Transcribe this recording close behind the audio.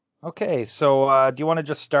Okay, so do you want to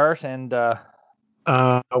just start? And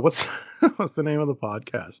What's what's the name of the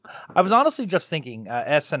podcast? I was honestly just thinking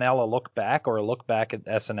SNL, a look back or a look back at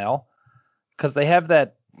SNL, because they have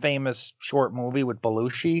that famous short movie with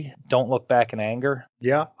Belushi, Don't Look Back in Anger.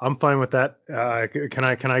 Yeah, I'm fine with that.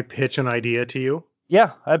 Can I pitch an idea to you?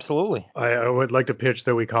 Yeah, absolutely. I would like to pitch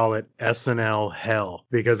that we call it SNL Hell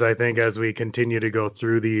because I think as we continue to go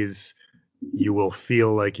through these, you will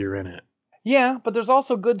feel like you're in it. Yeah, but there's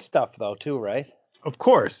also good stuff though too, right? Of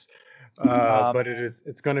course, Um, but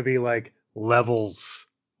it's going to be like levels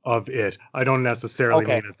of it. I don't necessarily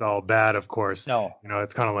okay, mean it's all bad, of course. no,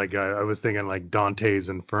 It's kind of like I was thinking like Dante's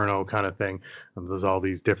Inferno kind of thing. And there's all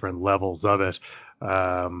these different levels of it,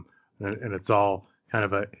 and it's all kind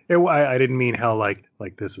of I didn't mean hell like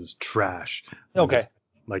this is trash. I okay, just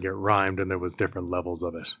like it rhymed and there was different levels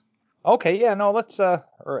of it. okay, yeah, no, let's or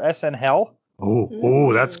SN Hell.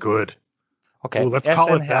 Oh, that's good. Oh, Okay, let's call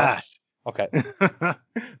SN it Hell. that. Okay,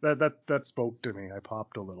 That spoke to me. I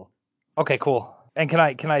popped a little. okay, cool. And can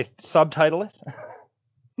I subtitle it?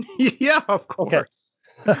 Yeah, of Okay, course.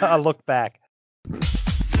 a look back.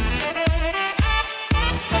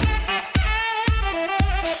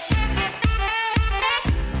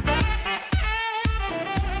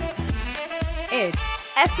 It's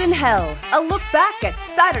S in Hell, a look back at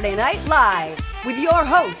Saturday Night Live with your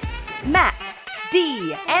hosts, Matt,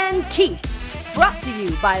 Dee, and Keith. Brought to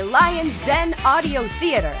you by Lion's Den Audio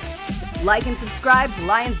Theater. Like and subscribe to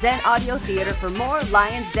Lion's Den Audio Theater for more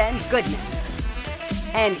Lion's Den goodness.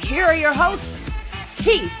 And here are your hosts,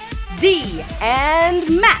 Keith, Dee,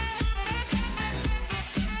 and Matt.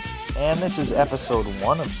 And this is episode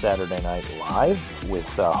 1 of Saturday Night Live with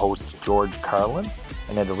host George Carlin,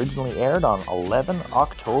 and it originally aired on 11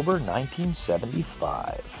 October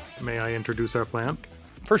 1975. May I introduce our plan?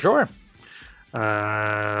 For sure.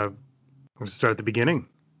 We'll start at the beginning.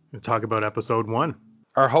 We'll talk about episode 1.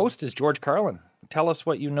 Our host is George Carlin. Tell us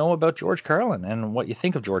what you know about George Carlin and what you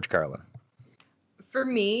think of George Carlin. For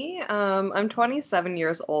me, I'm 27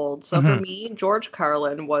 years old, so for me, George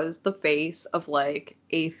Carlin was the face of like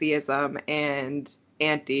atheism and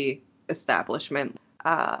anti-establishment.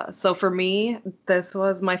 So for me, this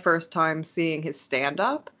was my first time seeing his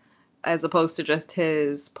stand-up, as opposed to just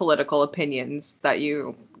his political opinions that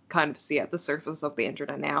you kind of see at the surface of the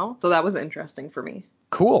internet now. So that was interesting for me.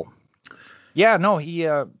 Cool. Yeah, no,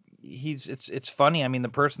 it's funny. I mean, the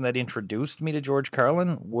person that introduced me to George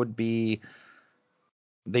Carlin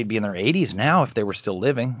they'd be in their 80s now if they were still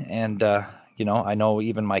living. And, I know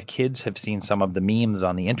even my kids have seen some of the memes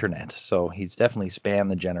on the internet. So he's definitely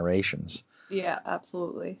spanned the generations. Yeah,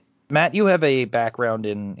 absolutely. Matt, you have a background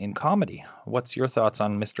in comedy. What's your thoughts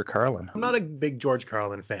on Mr. Carlin? I'm not a big George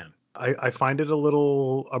Carlin fan. I find it a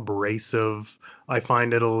little abrasive. I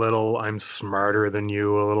find it a little I'm smarter than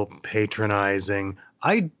you, a little patronizing.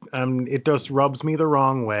 It just rubs me the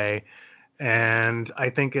wrong way. And I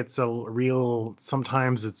think it's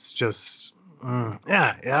sometimes it's just, I'm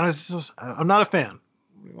not a fan.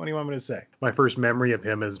 What do you want me to say? My first memory of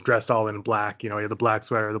him is dressed all in black. He had the black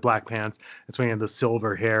sweater, the black pants. It's when he had the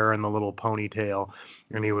silver hair and the little ponytail.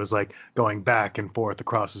 And he was like going back and forth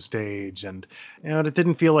across the stage. And, it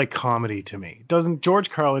didn't feel like comedy to me.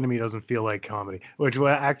 George Carlin to me doesn't feel like comedy.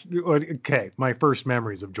 Okay, my first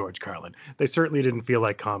memories of George Carlin. They certainly didn't feel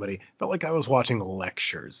like comedy. Felt like I was watching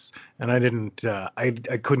lectures. And I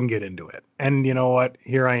couldn't get into it. And you know what?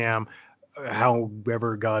 Here I am,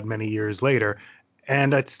 however God many years later,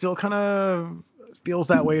 and it still kind of feels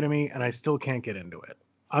that way to me, and I still can't get into it.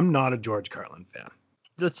 I'm not a George Carlin fan.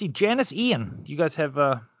 Let's see, Janice Ian. You guys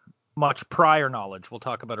have much prior knowledge. We'll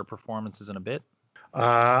talk about her performances in a bit.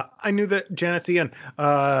 I knew that Janice Ian.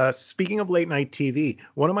 Speaking of late night TV,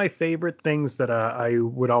 one of my favorite things that I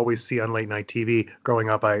would always see on late night TV growing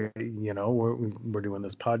up, we're doing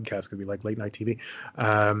this podcast, could be like late night TV.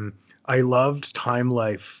 I loved Time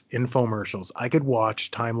Life infomercials. I could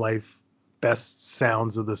watch Time Life best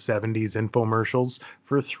sounds of the 70s infomercials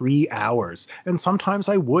for 3 hours. And sometimes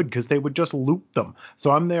I would because they would just loop them. So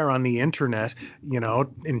I'm there on the internet,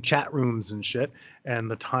 in chat rooms and shit. And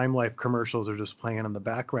the Time Life commercials are just playing in the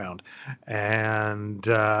background. And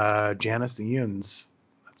Janice Ian's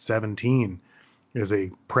at 17 is a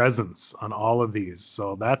presence on all of these.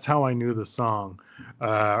 So that's how I knew the song.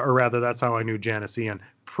 Or rather, that's how I knew Janice Ian.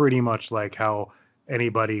 Pretty much like how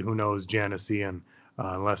anybody who knows Janice Ian,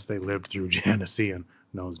 unless they lived through Janice Ian,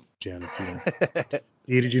 knows Janice Ian.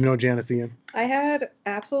 Did you know Janice Ian? I had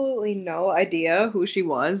absolutely no idea who she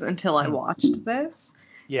was until I watched this.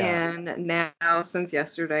 Yeah. And now, since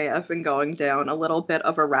yesterday, I've been going down a little bit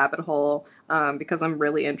of a rabbit hole because I'm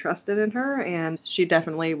really interested in her, and she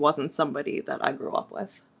definitely wasn't somebody that I grew up with.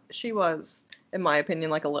 she was, in my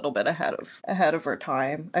opinion, like a little bit ahead of her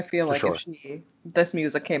time. I feel For like sure. if this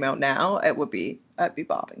music came out now, I'd be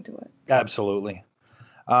bopping to it. Absolutely.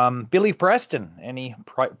 Billy Preston, any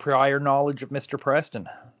prior knowledge of Mr. Preston?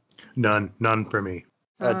 None for me.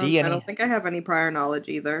 D, I don't think I have any prior knowledge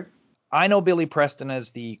either. I know Billy Preston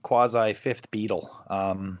as the quasi fifth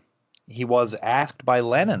Beatle. He was asked by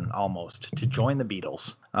Lennon almost to join the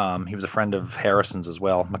Beatles. He was a friend of Harrison's as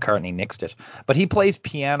well. McCartney nixed it, but he plays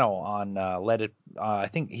piano on Let It. I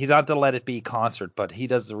think he's at the Let It Be concert, but he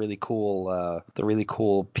does the really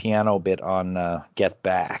cool piano bit on Get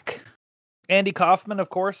Back. Andy Kaufman, of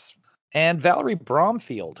course, and Valerie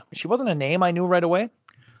Bromfield. She wasn't a name I knew right away.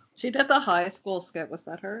 She did the high school skit. Was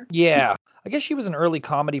that her? Yeah, I guess she was an early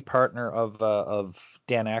comedy partner of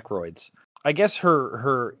Dan Aykroyd's. I guess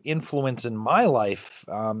her influence in my life,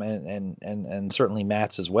 and certainly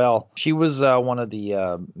Matt's as well. She was one of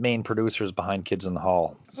the main producers behind Kids in the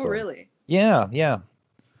Hall. So, Oh, really? Yeah.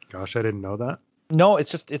 Gosh, I didn't know that. No,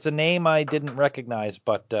 it's a name I didn't recognize,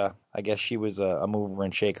 but I guess she was a mover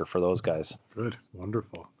and shaker for those guys. Good.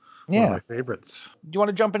 Wonderful. Yeah. One of my favorites. Do you want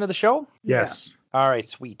to jump into the show? Yes. All right,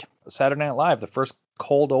 sweet. Saturday Night Live, the first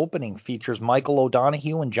cold opening features Michael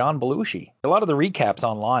O'Donoghue and John Belushi. A lot of the recaps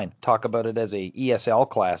online talk about it as a ESL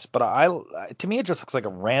class, but to me it just looks like a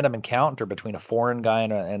random encounter between a foreign guy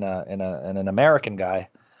and an American guy,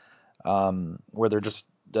 where they're just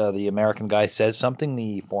the American guy says something,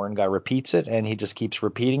 the foreign guy repeats it, and he just keeps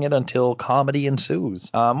repeating it until comedy ensues.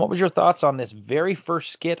 What was your thoughts on this very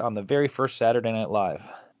first skit on the very first Saturday Night Live?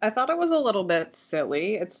 I thought it was a little bit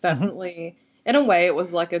silly. It's definitely, in a way, it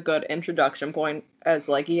was like a good introduction point as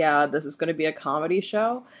like, yeah, this is going to be a comedy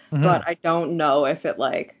show, but I don't know if it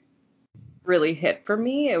like really hit for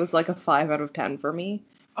me. It was like a 5 out of 10 for me.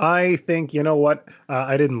 I think, you know what,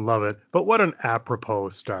 I didn't love it, but what an apropos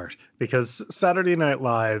start, because Saturday Night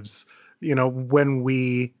Live's, when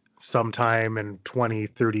we sometime in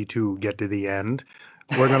 2032 get to the end,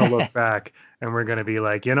 we're going to look back and we're going to be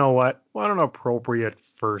like, you know what an appropriate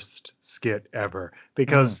first skit ever,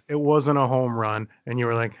 because it wasn't a home run and you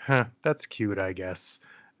were like, that's cute, I guess.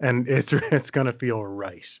 And it's going to feel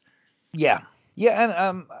right. Yeah. Yeah,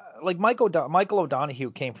 and like Michael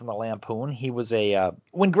O'Donoghue came from the Lampoon. He was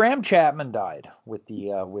when Graham Chapman died with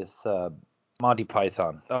Monty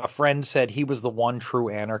Python. A friend said he was the one true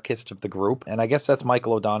anarchist of the group, and I guess that's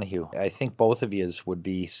Michael O'Donoghue. I think both of yous would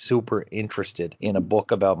be super interested in a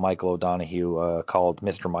book about Michael O'Donoghue called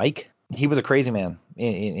Mr. Mike. He was a crazy man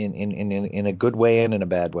in a good way and in a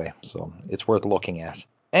bad way, so it's worth looking at.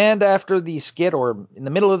 And after the skit, or in the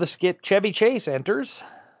middle of the skit, Chevy Chase enters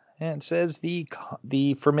and says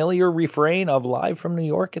the familiar refrain of Live from New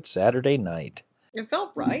York at Saturday night. It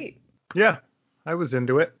felt right. Yeah, I was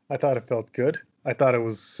into it. I thought it felt good. I thought it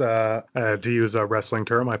was, to use a wrestling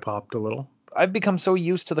term, I popped a little. I've become so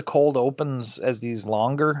used to the cold opens as these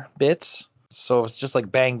longer bits. So it's just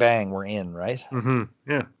like bang, bang, we're in, right? Mm-hmm.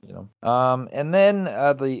 Yeah. And then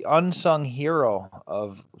the unsung hero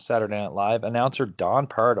of Saturday Night Live, announcer Don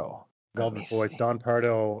Pardo. Velvet Voice. Don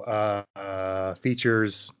Pardo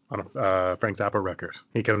features on a Frank Zappa record.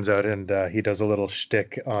 He comes out and he does a little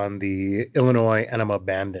shtick on the Illinois Enema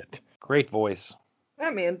Bandit. Great voice.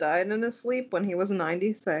 That man died in his sleep when he was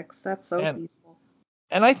 96. That's so peaceful.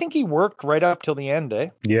 And I think he worked right up till the end, eh?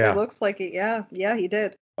 Yeah. It looks like it. Yeah, he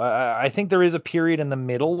did. I think there is a period in the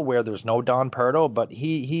middle where there's no Don Pardo, but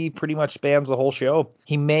he pretty much spans the whole show.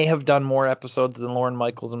 He may have done more episodes than Lorne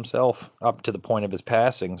Michaels himself up to the point of his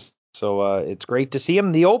passing. So it's great to see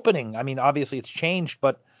him. The opening, I mean, obviously it's changed,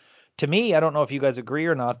 but to me, I don't know if you guys agree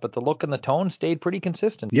or not, but the look and the tone stayed pretty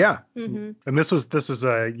consistent. Yeah. Mm-hmm. And this is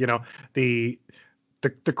the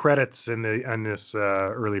credits in this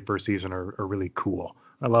early first season are really cool.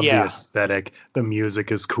 I love the aesthetic. The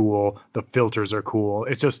music is cool. The filters are cool.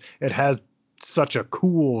 It's just, it has such a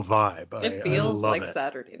cool vibe. It feels like it.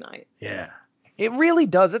 Saturday night. Yeah. It really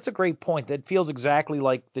does. That's a great point. It feels exactly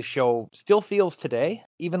like the show still feels today,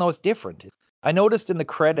 even though it's different. I noticed in the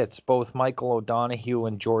credits, both Michael O'Donoghue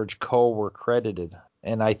and George Coe were credited.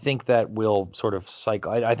 And I think that will sort of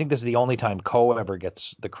cycle. I think this is the only time Coe ever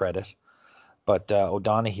gets the credit. But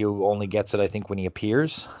O'Donoghue only gets it, I think, when he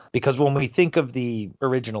appears. Because when we think of the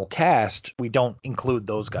original cast, we don't include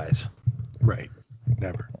those guys. Right.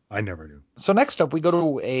 Never. I never do. So next up, we go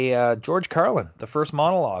to a George Carlin, the first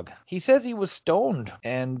monologue. He says he was stoned,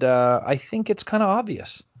 and I think it's kind of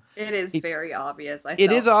obvious. It is very obvious.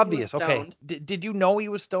 It is obvious. Okay. Did you know he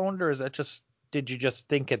was stoned, or is that just... Did you just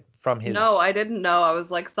think it from his... No, I didn't know. I was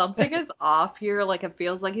like, something is off here. Like, it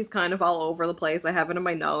feels like he's kind of all over the place. I have it in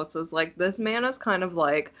my notes. It's like, this man is kind of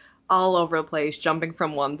like all over the place, jumping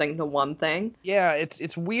from one thing to one thing. Yeah,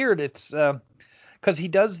 it's weird. It's because he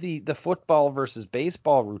does the football versus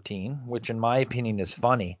baseball routine, which in my opinion is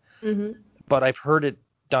funny. Hmm. But I've heard it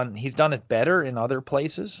done. He's done it better in other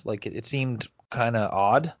places. Like it seemed kind of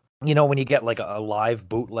odd. You know, when you get like a live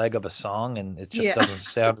bootleg of a song and it just Yeah. doesn't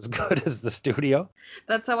sound as good as the studio.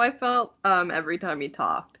 That's how I felt every time he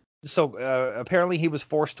talked. So apparently he was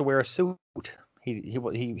forced to wear a suit.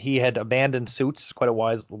 He had abandoned suits quite a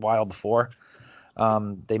while before.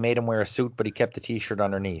 They made him wear a suit, but he kept the t-shirt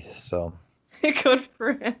underneath. So Good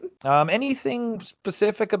for him. anything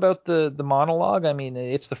specific about the monologue? I mean,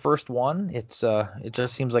 it's the first one. It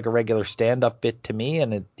just seems like a regular stand-up bit to me,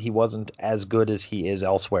 and he wasn't as good as he is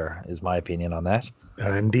elsewhere, is my opinion on that.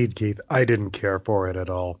 Indeed, Keith, I didn't care for it at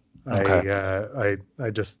all. Okay. I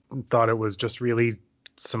just thought it was just really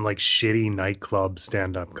some like shitty nightclub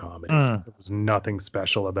stand-up comedy. There was nothing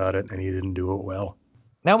special about it, and he didn't do it well.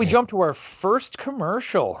 Now we jump to our first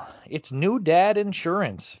commercial. It's New Dad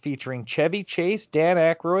Insurance, featuring Chevy Chase, Dan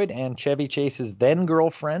Aykroyd, and Chevy Chase's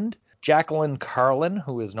then-girlfriend, Jacqueline Carlin,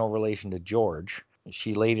 who is no relation to George.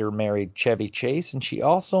 She later married Chevy Chase, and she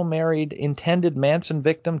also married intended Manson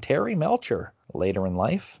victim Terry Melcher later in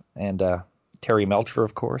life. And Terry Melcher,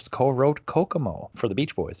 of course, co-wrote Kokomo for the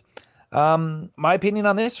Beach Boys. My opinion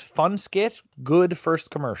on this, fun skit, good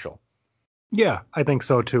first commercial. Yeah, I think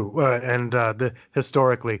so too.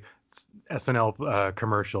 Historically, SNL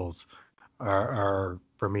commercials are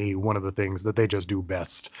for me one of the things that they just do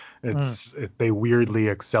best. They weirdly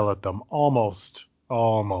excel at them almost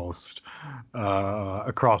across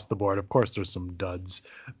the board. Of course, there's some duds,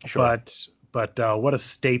 Sure. but what a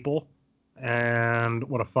staple and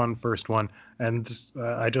what a fun first one. And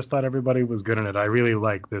I just thought everybody was good in it. I really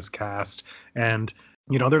like this cast, and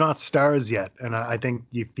you know, they're not stars yet, and I think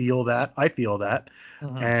you feel that. I feel that,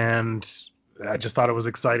 and I just thought it was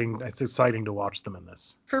exciting. It's exciting to watch them in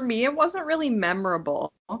this. For me, it wasn't really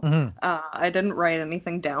memorable. I didn't write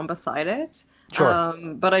anything down beside it. Sure.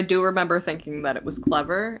 But I do remember thinking that it was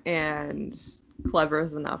clever, and clever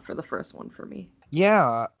is enough for the first one for me.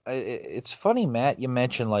 Yeah, it's funny, Matt, you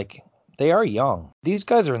mentioned like they are young. These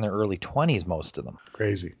guys are in their early 20s, most of them.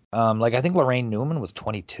 Crazy. Like I think Lorraine Newman was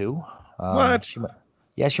 22. What?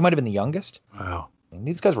 She might have been the youngest. Wow. And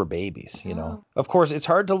these guys were babies, you know. Of course, it's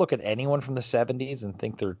hard to look at anyone from the 70s and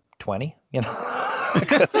think they're 20, you know.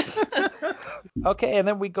 Okay, and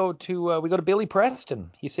then we go to Billy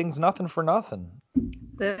Preston. He sings Nothing for Nothing.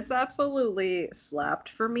 This absolutely slapped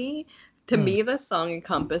for me. To me, this song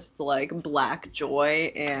encompassed like black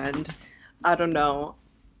joy, and I don't know.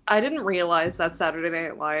 I didn't realize that Saturday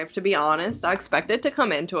Night Live, to be honest. I expected to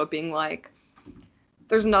come into it being like,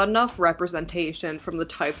 there's not enough representation from the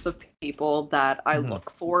types of people that I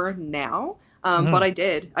look for now. But I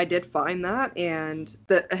did find that, and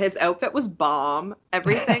his outfit was bomb.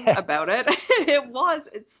 Everything about it,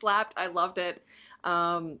 it slapped. I loved it.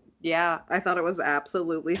 Yeah, I thought it was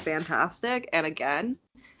absolutely fantastic. And again,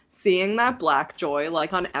 seeing that black joy,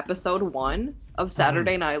 like on episode 1 of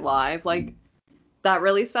Saturday Night Live, like that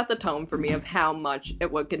really set the tone for me of how much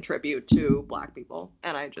it would contribute to black people,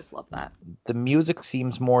 and I just love that. The music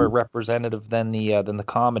seems more representative than the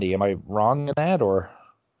comedy. Am I wrong in that, or?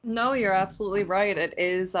 No, you're absolutely right. It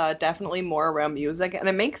is definitely more around music, and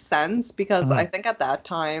it makes sense because I think at that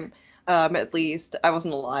time, at least, I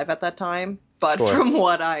wasn't alive at that time, but from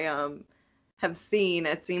what I have seen,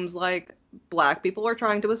 it seems like black people were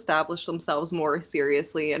trying to establish themselves more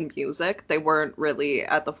seriously in music. They weren't really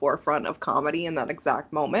at the forefront of comedy in that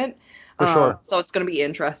exact moment. For sure. So it's going to be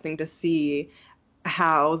interesting to see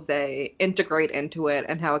how they integrate into it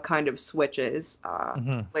and how it kind of switches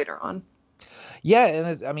later on. Yeah,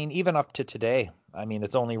 and I mean, even up to today. I mean,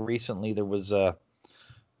 it's only recently there was a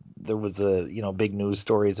big news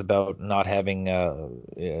stories about not having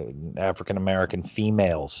African American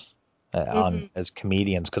females on as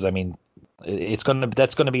comedians, because I mean, that's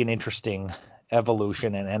gonna be an interesting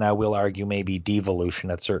evolution, and I will argue maybe devolution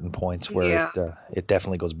at certain points where it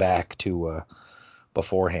definitely goes back to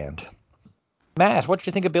beforehand. Matt, what did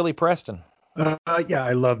you think of Billy Preston? Yeah,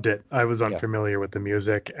 I loved it. I was unfamiliar with the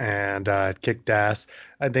music, and it kicked ass.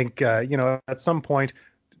 I think, at some point,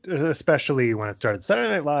 especially when it started, Saturday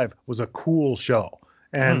Night Live was a cool show.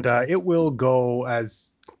 And it will go,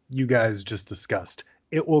 as you guys just discussed,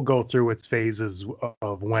 it will go through its phases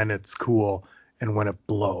of when it's cool and when it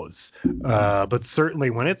blows. But certainly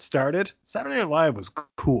when it started, Saturday Night Live was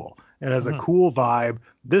cool. It has a cool vibe.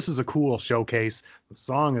 This is a cool showcase. The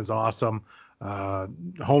song is awesome.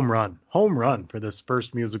 Home run for this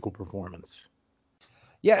first musical performance.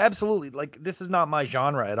 Yeah, absolutely. Like, this is not my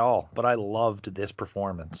genre at all, but I loved this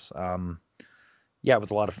performance. Yeah, it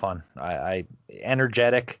was a lot of fun. I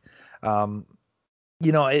energetic.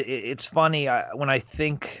 It's funny when I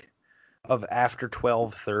think of after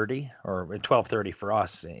 12:30 or 12:30 for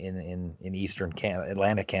us in Eastern Canada,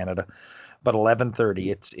 Atlantic Canada, but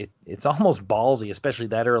 11:30. It's almost ballsy, especially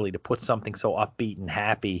that early, to put something so upbeat and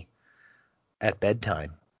happy at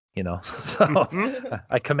bedtime. So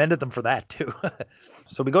I commended them for that too.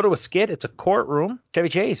 So we go to a skit. It's a courtroom. Chevy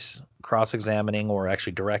Chase cross-examining, or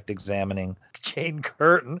actually direct examining, Jane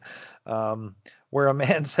Curtin, where a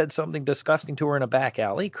man said something disgusting to her in a back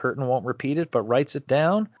alley. Curtin won't repeat it, but writes it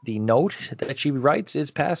down. The note that she writes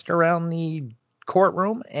is passed around the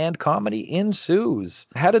courtroom, and comedy ensues.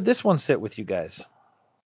 How did this one sit with you guys?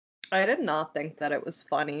 I did not think that it was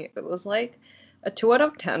funny. It was like a 2 out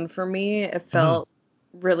of 10 for me. It felt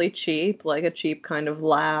really cheap, like a cheap kind of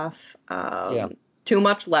laugh. Yeah. Too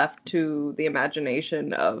much left to the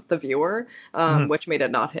imagination of the viewer, which made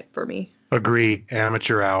it not hit for me. Agree.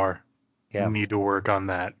 Amateur hour. Yeah. You need to work on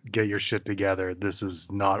that. Get your shit together. This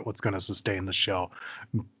is not what's going to sustain the show.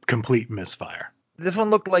 Complete misfire. This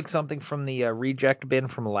one looked like something from the reject bin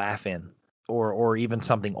from Laugh-In, or even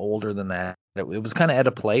something older than that. It was kind of out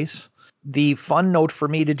of place. The fun note for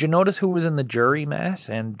me, did you notice who was in the jury, Matt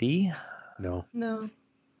and Dee? No.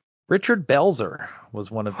 Richard Belzer was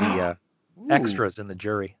one of the extras in the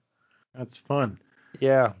jury. That's fun.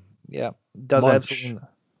 Yeah. Does Munch. absolutely.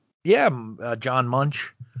 Yeah, John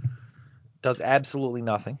Munch does absolutely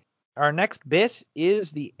nothing. Our next bit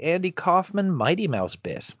is the Andy Kaufman Mighty Mouse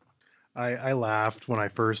bit. I laughed when I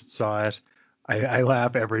first saw it. I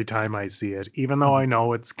laugh every time I see it, even though I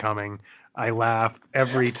know it's coming. I laugh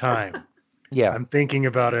every time. Yeah. I'm thinking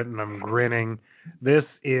about it and I'm grinning.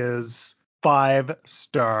 This is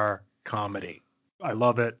 5-star comedy. I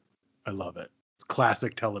love it. It's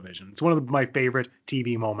classic television. It's one of my favorite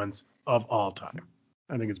TV moments of all time.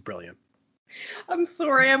 I think it's brilliant. I'm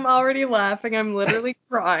sorry, I'm already laughing. I'm literally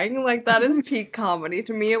crying. Like, that is peak comedy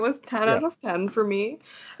to me. It was 10 out of 10 for me.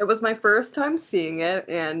 It was my first time seeing it,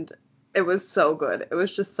 and it was so good. It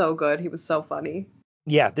was just so good. He was so funny.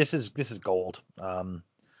 Yeah, this is gold.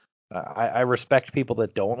 I respect people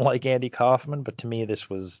that don't like Andy Kaufman, but to me this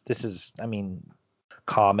is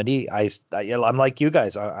comedy. I'm like you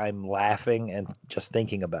guys. I'm laughing and just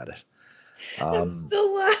thinking about it. I'm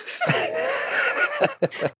still laughing.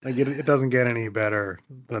 Like it doesn't get any better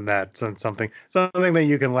than that. Something that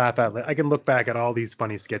you can laugh at. I can look back at all these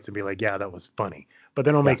funny skits and be like, yeah, that was funny. But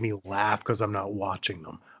they don't make me laugh because I'm not watching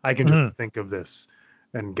them. I can just think of this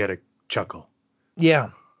and get a chuckle. Yeah.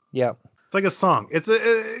 It's like a song. It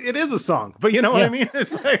is a song, but you know what I mean?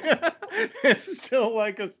 It's like it's still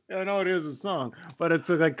like I know it is a song, but it's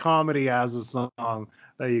like comedy as a song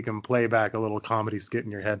that you can play back a little comedy skit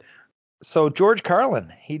in your head. So George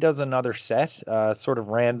Carlin, he does another set, sort of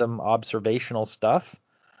random observational stuff.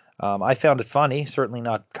 I found it funny, certainly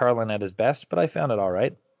not Carlin at his best, but I found it all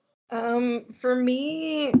right. For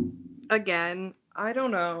me, again, I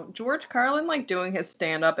don't know. George Carlin, like, doing his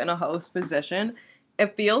stand-up in a host position,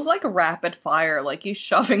 it feels like a rapid fire, like he's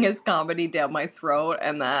shoving his comedy down my throat,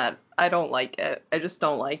 and that I don't like it. I just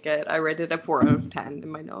don't like it. I rated it 4 out of 10 in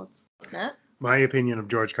my notes. Matt? My opinion of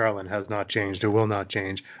George Carlin has not changed. It will not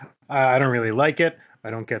change. I don't really like it.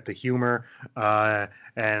 I don't get the humor.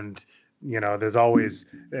 And, there's always,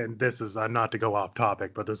 and this is not to go off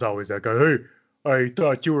topic, but there's always that guy, hey, I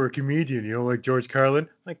thought you were a comedian, like George Carlin.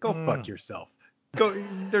 Like, go fuck yourself. Go.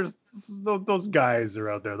 There's those guys are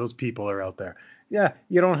out there. Those people are out there. Yeah,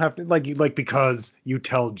 you don't have to, like because you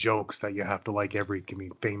tell jokes that you have to like every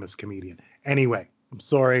famous comedian. Anyway, I'm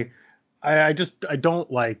sorry. I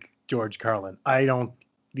don't like George Carlin.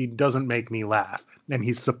 He doesn't make me laugh, and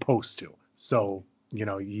he's supposed to. So,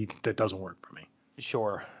 that doesn't work for me.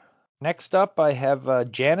 Sure. Next up, I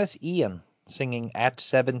have Janice Ian singing At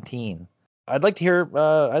 17. I'd like to hear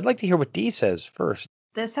what Dee says first.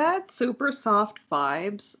 This had super soft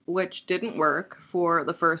vibes, which didn't work for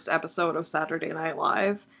the first episode of Saturday Night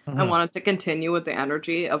Live. I wanted to continue with the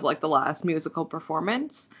energy of like the last musical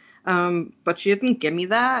performance, but she didn't give me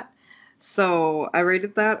that. So I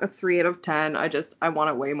rated that a 3 out of 10. I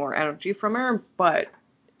wanted way more energy from her, but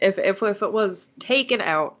if it was taken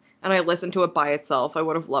out and I listened to it by itself, I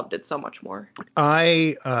would have loved it so much more.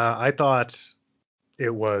 I thought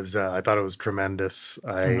it was tremendous.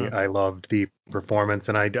 I loved the performance,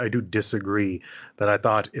 and I do disagree that I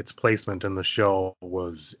thought its placement in the show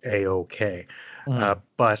was A-okay.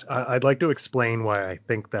 But I'd like to explain why I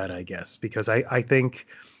think that, I guess, because I think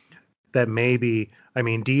that maybe,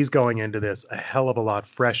 Dee's going into this a hell of a lot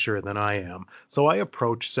fresher than I am. So I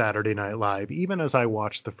approach Saturday Night Live, even as I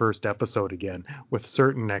watched the first episode again, with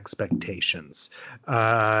certain expectations.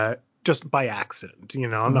 just by accident.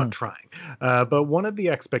 I'm not trying. But one of the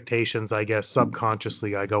expectations, I guess,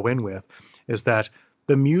 subconsciously I go in with is that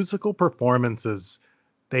the musical performances,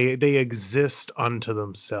 they exist unto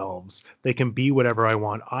themselves. They can be whatever I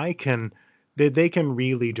want. They can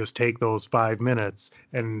really just take those 5 minutes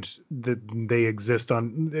and they exist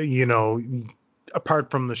on,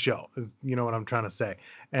 apart from the show. You know what I'm trying to say?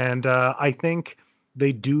 And I think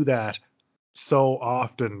they do that so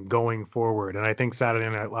often going forward. And I think Saturday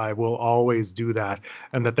Night Live will always do that,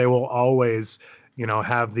 and that they will always,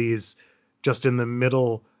 have these just in the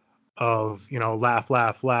middle of, laugh,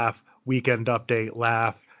 laugh, laugh, weekend update,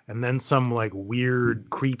 laugh, and then some like weird,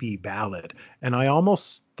 creepy ballad. And I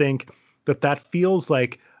almost think that feels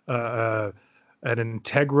like an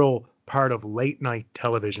integral part of late night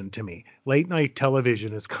television to me. Late night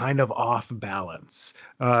television is kind of off balance.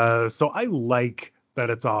 So I like that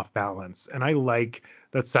it's off balance, and I like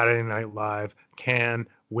that Saturday Night Live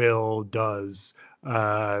does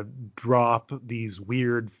drop these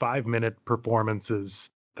weird 5-minute performances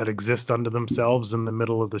that exist unto themselves in the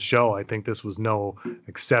middle of the show. I think this was no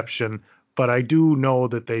exception, but I do know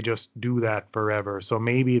that they just do that forever. So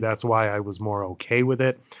maybe that's why I was more okay with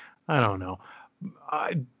it. I don't know.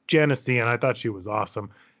 Janice Ian, I thought she was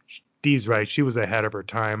awesome. Dee's right. She was ahead of her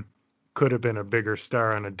time. Could have been a bigger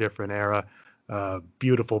star in a different era.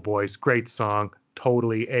 Beautiful voice, great song,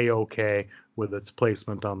 totally A-okay with its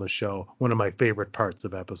placement on the show. One of my favorite parts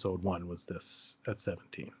of episode 1 was this at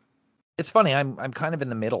 17. It's funny. I'm kind of in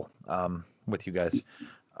the middle with you guys.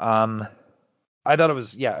 I thought it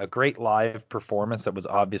was a great live performance that was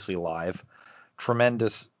obviously live.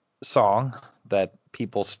 Tremendous song that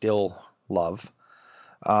people still love.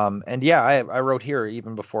 And I wrote here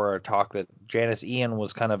even before our talk that Janice Ian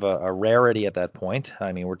was kind of a rarity at that point.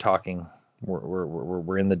 I mean, we're talking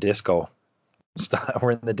we're in the disco.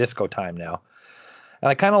 We're in the disco time now. And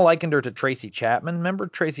I kind of likened her to Tracy Chapman. Remember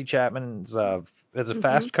Tracy Chapman's as a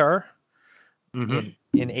fast car in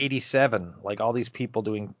 '87, like all these people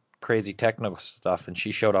doing crazy techno stuff, and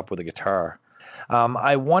she showed up with a guitar.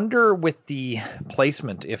 I wonder with the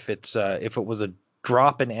placement if it was a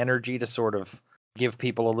drop in energy to sort of give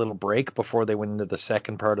people a little break before they went into the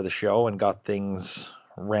second part of the show and got things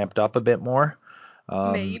ramped up a bit more.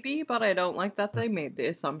 Maybe, but I don't like that they made the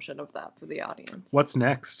assumption of that for the audience. What's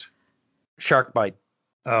next? Shark Bite.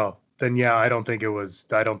 Oh, then I don't think there was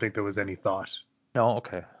any thought. No,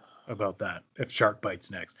 okay. About that. If Shark Bite's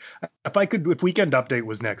next. If Weekend Update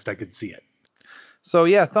was next, I could see it.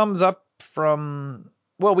 So thumbs up from,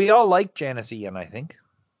 well, we all like Janice Ian, I think.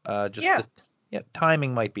 The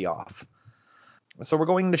timing might be off. So we're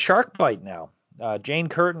going to Shark Bite now. Jane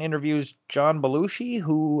Curtin interviews John Belushi,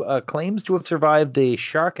 who claims to have survived a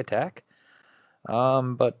shark attack.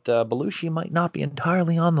 But Belushi might not be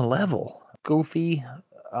entirely on the level. Goofy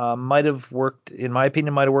might have worked, in my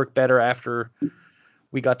opinion, better after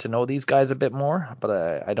we got to know these guys a bit more,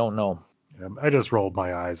 but I don't know. I just rolled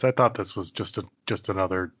my eyes. I thought this was just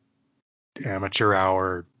another amateur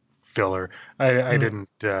hour filler. I didn't.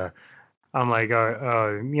 I'm like,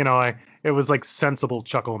 it was like Sensible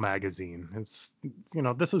Chuckle Magazine. It's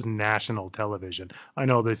this is national television. I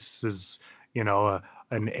know this is,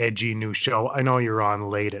 an edgy new show. I know you're on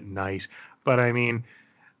late at night, but I mean,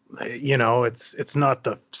 it's not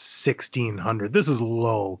the 1600. This is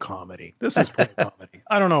low comedy. This is poor comedy.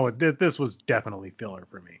 I don't know. This was definitely filler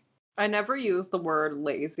for me. I never used the word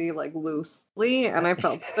lazy like loosely, and I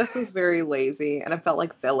felt this was very lazy, and it felt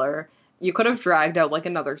like filler. You could have dragged out like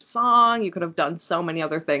another song. You could have done so many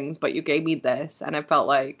other things, but you gave me this, and it felt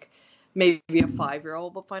like maybe a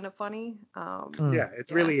 5-year-old would find it funny.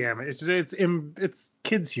 It's really it's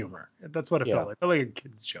kids humor. That's what it felt like. It felt like a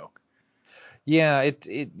kids joke. Yeah,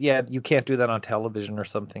 you can't do that on television or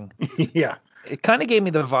something. Yeah. It kind of gave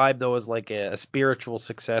me the vibe though as like a spiritual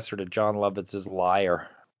successor to John Lovitz's Liar.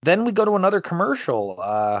 Then we go to another commercial,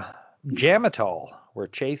 Jamatol, where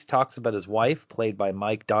Chase talks about his wife, played by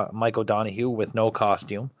Mike O'Donoghue, with no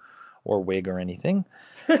costume or wig or anything,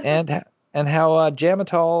 and how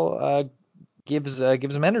Jamatol gives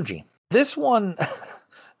him energy. This one,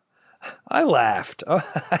 I laughed.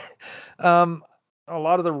 A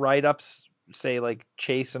lot of the write-ups say like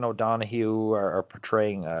Chase and O'Donoghue are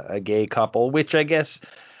portraying a gay couple, which I guess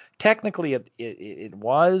technically it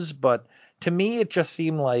was, but to me it just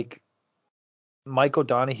seemed like Mike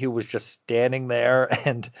O'Donoghue was just standing there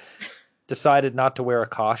and decided not to wear a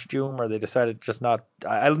costume, or they decided just not.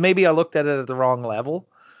 Maybe I looked at it at the wrong level,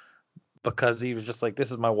 because he was just like, this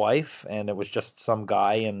is my wife, and it was just some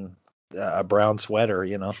guy in a brown sweater,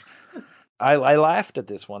 I laughed at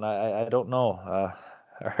this one. I don't know.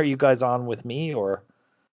 Are you guys on with me, or?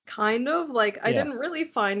 Kind of. Like, I Yeah. didn't really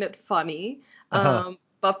find it funny. Uh-huh.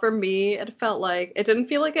 But for me, it felt like it didn't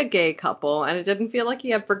feel like a gay couple, and it didn't feel like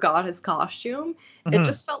he had forgot his costume. It Mhm.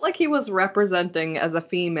 just felt like he was representing as a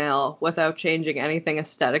female without changing anything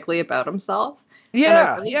aesthetically about himself. And I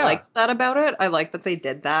Yeah, really yeah. liked that about it. I liked that they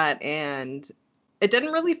did that, and it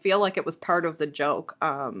didn't really feel like it was part of the joke.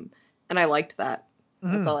 And I liked that.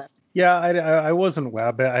 That's Mhm. all I have. Yeah, I wasn't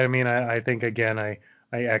web. I mean, I think again, I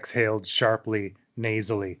exhaled sharply,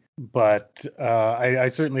 nasally, but I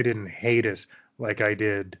certainly didn't hate it like I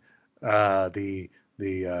did the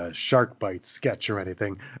shark bite sketch or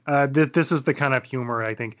anything. This is the kind of humor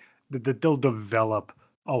I think that they'll develop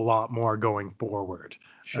a lot more going forward.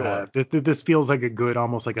 Sure. This feels like a good,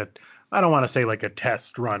 almost like a, I don't want to say like a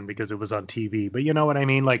test run because it was on TV, but you know what I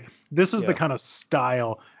mean? Like this is the Yeah. kind of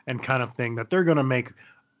style and kind of thing that they're gonna make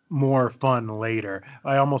more fun later.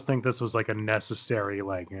 I almost think this was like a necessary,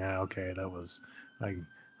 like, yeah, okay, that was like,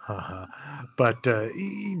 haha. But do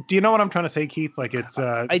you know what I'm trying to say, Keith? Like, it's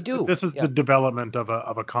I do. this is Yeah. the development of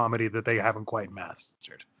a comedy that they haven't quite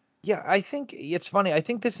mastered. Yeah, I think it's funny. I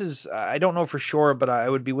think this is, I don't know for sure, but I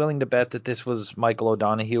would be willing to bet that this was Michael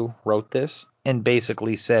O'Donoghue wrote this and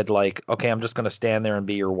basically said, like, okay, I'm just going to stand there and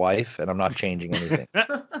be your wife and I'm not changing anything.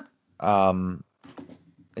 Um,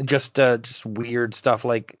 just weird stuff.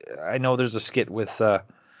 Like, I know there's a skit with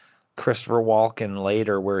Christopher Walken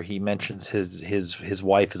later where he mentions his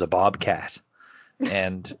wife is a bobcat.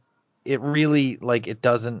 And it really, like, it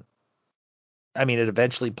doesn't, I mean, it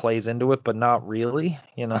eventually plays into it, but not really.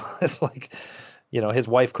 It's like, his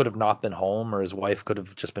wife could have not been home, or his wife could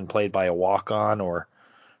have just been played by a walk-on or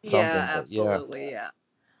Yeah, something. But yeah, absolutely. Yeah.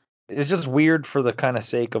 it's just weird for the kind of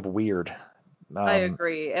sake of weird. I Um,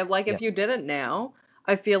 agree. And like yeah. if you did it now,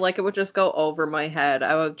 I feel like it would just go over my head.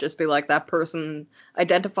 I would just be like, that person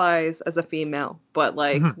identifies as a female, but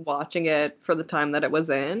like Mhm. watching it for the time that it was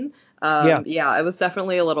in, Yeah, yeah, I was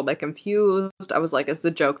definitely a little bit confused. I was like, is the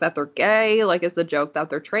joke that they're gay? Like, is the joke that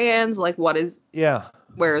they're trans? Like, yeah,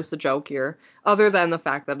 where is the joke here? Other than the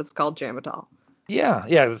fact that it's called Jamital. yeah.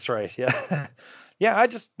 That's right. Yeah, yeah. I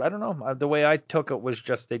don't know. The way I took it was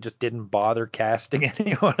just they just didn't bother casting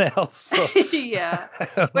anyone else. So Yeah. I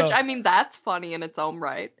don't Which, know. I mean, that's funny in its own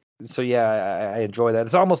right. So yeah, I enjoy that.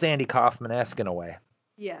 It's almost Andy Kaufman-esque in a way.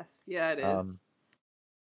 Yes, yeah, it is. Um,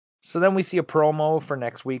 So then we see a promo for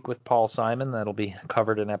next week with Paul Simon. That'll be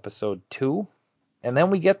covered in episode 2. And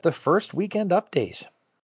then we get the first weekend update.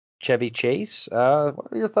 Chevy Chase, what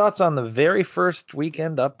are your thoughts on the very first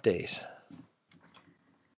weekend update?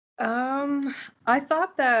 I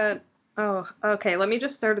thought that. Oh, okay. Let me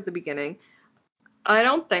just start at the beginning. I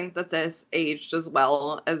don't think that this aged as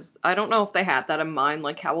well as. I don't know if they had that in mind.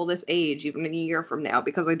 Like, how will this age even in a year from now?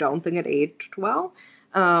 Because I don't think it aged well.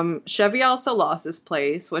 Chevy also lost his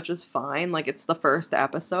place, which is fine. Like, it's the first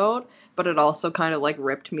episode, but it also kind of like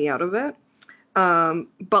ripped me out of it.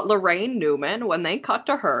 But Lorraine Newman, when they cut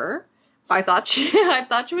to her, I thought she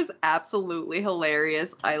was absolutely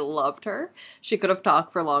hilarious. I loved her. She could have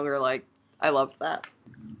talked for longer. Like, I loved that.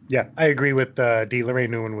 Yeah, I agree with D.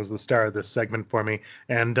 Lorraine Newman was the star of this segment for me,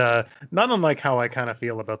 and not unlike how I kind of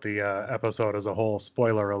feel about the episode as a whole.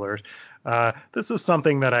 Spoiler alert. This is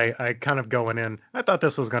something that I kind of going in. I thought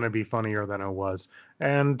this was going to be funnier than it was,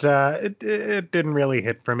 and it didn't really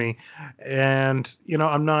hit for me. And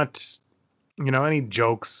I'm not, any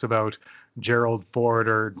jokes about Gerald Ford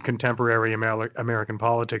or contemporary American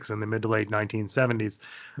politics in the mid to late 1970s.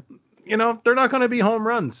 They're not going to be home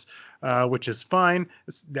runs, which is fine.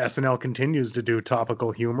 SNL continues to do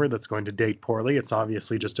topical humor that's going to date poorly. It's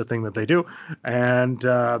obviously just a thing that they do, and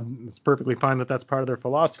it's perfectly fine that that's part of their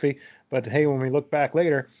philosophy. But hey, when we look back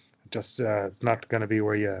later, just it's not going to be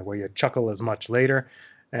where you chuckle as much later.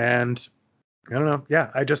 And I don't know. Yeah,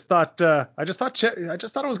 I just thought it was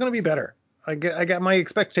going to be better. I get my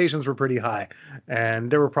expectations were pretty high, and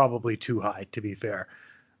they were probably too high, to be fair.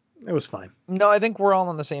 It was fine. No, I think we're all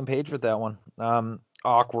on the same page with that one.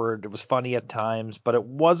 Awkward. It was funny at times, but it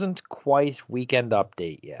wasn't quite weekend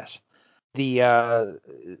update yet.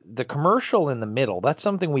 The commercial in the middle, that's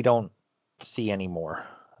something we don't see anymore.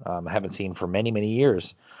 I haven't seen for many, many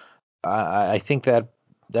years. I think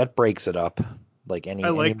that breaks it up. Like any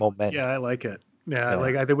moment. Yeah, I like it. Yeah, Yeah.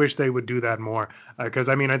 like I wish they would do that more. Because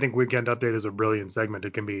I mean, I think Weekend Update is a brilliant segment.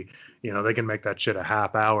 It can be, they can make that shit a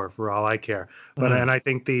half hour for all I care. But Mhm. and I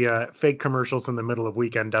think the fake commercials in the middle of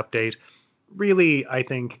Weekend Update really, I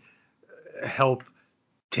think, help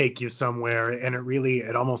take you somewhere, and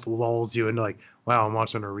it almost lulls you into like, wow, I'm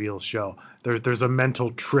watching a real show. There's a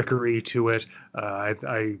mental trickery to it.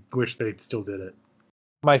 I wish they still did it.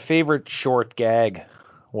 My favorite short gag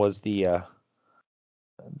was the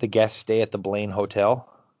guest stay at the Blaine Hotel.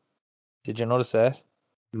 Did you notice that?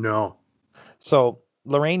 No. So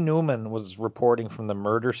Lorraine Newman was reporting from the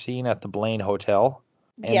murder scene at the Blaine Hotel,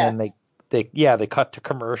 and then they cut to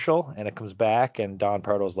commercial, and it comes back, and Don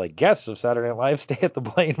Pardo's like, guests of Saturday Night Live stay at the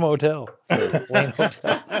Blaine Motel. Or Blaine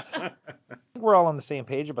Hotel. We're all on the same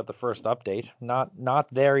page about the first update. Not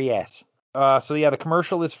there yet. So yeah, the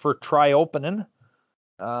commercial is for triopenin,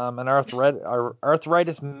 an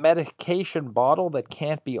arthritis medication bottle that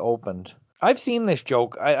can't be opened. I've seen this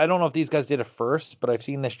joke. I don't know if these guys did it first, but I've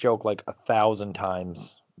seen this joke like 1,000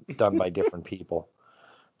 times done by different people.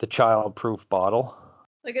 The child-proof bottle.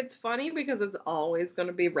 Like, it's funny because it's always going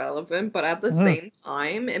to be relevant, but at the same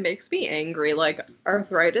time, it makes me angry. Like,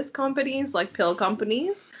 arthritis companies, like pill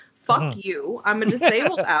companies, fuck you. I'm a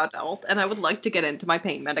disabled adult, and I would like to get into my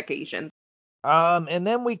pain medication. And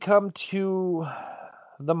then we come to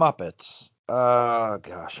the Muppets.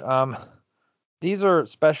 Gosh. These are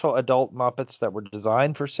special adult Muppets that were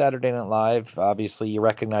designed for Saturday Night Live. Obviously, you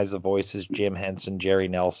recognize the voices: Jim Henson, Jerry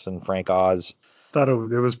Nelson, Frank Oz. Thought it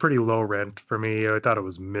was pretty low rent for me. I thought it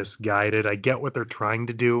was misguided. I get what they're trying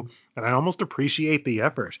to do, and I almost appreciate the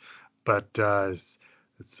effort, but it's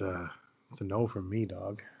a no from me,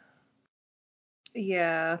 dog.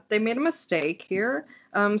 Yeah, they made a mistake here.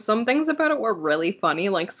 Some things about it were really funny,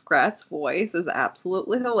 like Scrat's voice is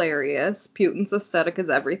absolutely hilarious. Putin's aesthetic is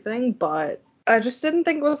everything, but I just didn't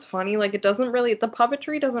think it was funny. Like, the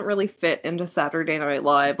puppetry doesn't really fit into Saturday Night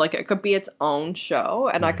Live. Like, it could be its own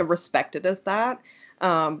show, and I could respect it as that.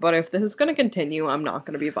 But if this is going to continue, I'm not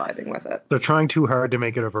going to be vibing with it. They're trying too hard to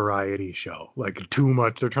make it a variety show. Like, too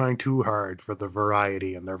much. They're trying too hard for the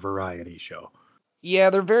variety in their variety show.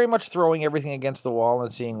 Yeah, they're very much throwing everything against the wall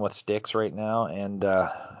and seeing what sticks right now. And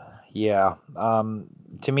to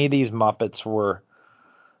me, these Muppets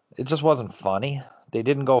it just wasn't funny. They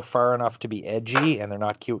didn't go far enough to be edgy, and they're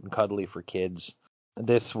not cute and cuddly for kids.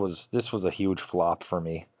 This was a huge flop for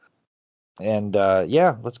me. And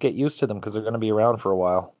let's get used to them because they're going to be around for a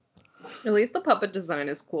while. At least the puppet design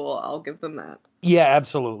is cool. I'll give them that. Yeah,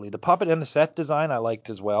 absolutely. The puppet and the set design I liked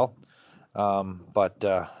as well.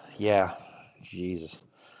 Jesus.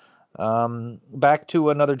 Back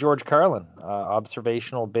to another George Carlin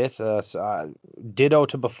observational bit. Ditto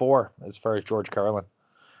to before as far as George Carlin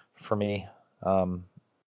for me.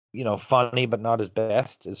 Funny but not his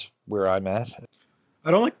best is where I'm at.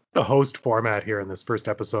 I don't like the host format here in this first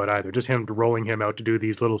episode either. Just him rolling him out to do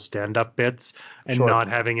these little stand-up bits and not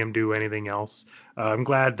having him do anything else. I'm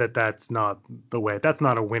glad that that's not the way. That's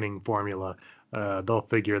not a winning formula. They'll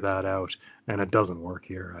figure that out, and it doesn't work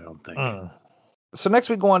here, I don't think. So next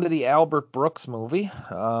we go on to the Albert Brooks movie.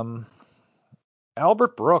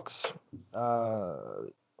 Albert Brooks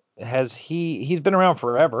he's been around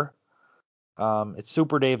forever. It's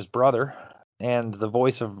Super Dave's brother and the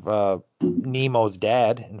voice of Nemo's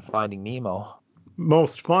dad in Finding Nemo.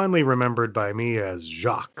 Most fondly remembered by me as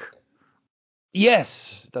Jacques.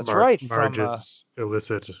 Yes, that's right. Marge's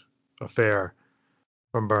illicit affair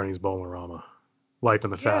from Barney's Bowlerama. Life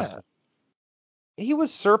in the Fast. He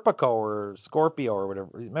was Serpico or Scorpio or whatever.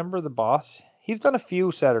 Remember the boss? He's done a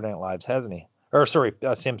few Saturday Night Lives, hasn't he? Or sorry,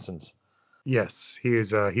 Simpsons. Yes,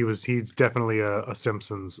 he's definitely a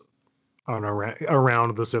Simpsons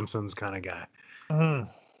around the Simpsons kind of guy. Mm-hmm.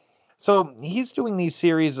 So he's doing these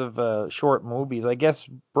series of short movies. I guess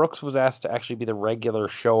Brooks was asked to actually be the regular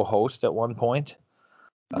show host at one point.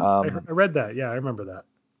 I read that. Yeah, I remember that.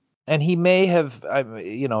 And he may have,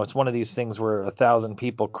 it's one of these things where 1,000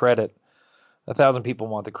 people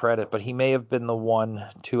want the credit, but he may have been the one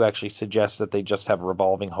to actually suggest that they just have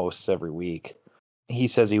revolving hosts every week. He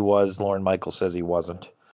says he was. Lorne Michaels says he wasn't.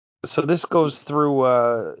 So this goes through,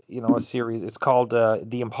 a series. It's called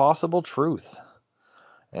The Impossible Truth.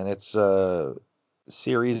 And it's a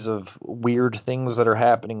series of weird things that are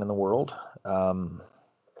happening in the world. I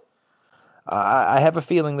have a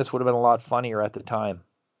feeling this would have been a lot funnier at the time.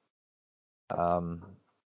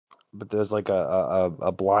 But there's like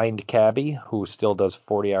a blind cabbie who still does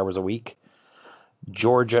 40 hours a week.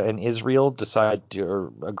 Georgia and Israel decide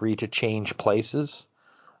to agree to change places.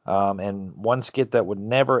 And one skit that would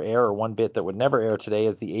never air, or one bit that would never air today,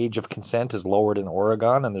 is the age of consent is lowered in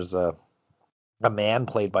Oregon, and there's a man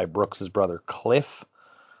played by Brooks's brother Cliff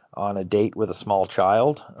on a date with a small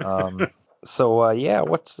child.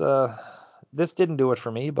 This didn't do it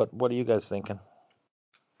for me, but what are you guys thinking?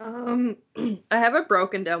 I have it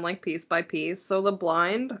broken down like piece by piece. So the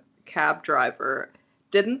blind cab driver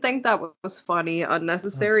didn't think that was funny.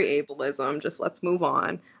 Unnecessary ableism. Just let's move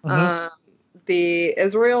on. The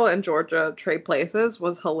Israel and Georgia trade places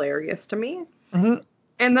was hilarious to me.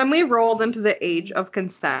 And then we rolled into the age of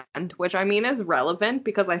consent, which I mean is relevant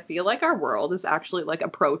because I feel like our world is actually like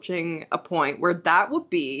approaching a point where that would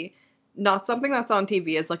be not something that's on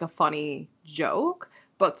TV as like a funny joke,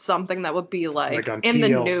 but something that would be like on in the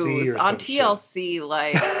TLC news or on some TLC,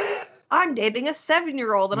 like I'm dating a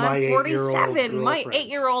 7-year-old and My I'm 8-year-old 47, my girlfriend.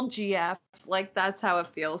 8-year-old GF. Like that's how it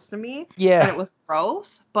feels to me. Yeah. And it was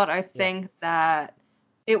gross, but I think that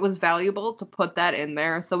it was valuable to put that in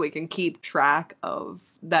there so we can keep track of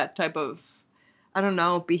that type of, I don't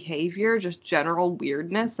know, behavior, just general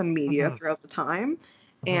weirdness in media throughout the time.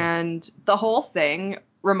 And the whole thing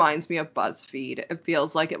reminds me of BuzzFeed. It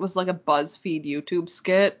feels like it was like a BuzzFeed YouTube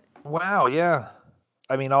skit. Wow, yeah.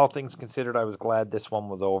 I mean, all things considered, I was glad this one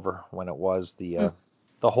was over when it was the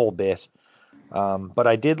whole bit. But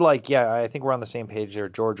I did like, I think we're on the same page there.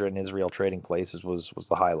 Georgia and Israel trading places was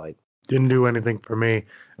the highlight. Didn't do anything for me.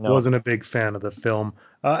 No. Wasn't a big fan of the film.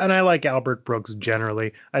 And I like Albert Brooks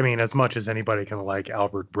generally. I mean, as much as anybody can like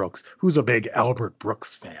Albert Brooks. Who's a big Albert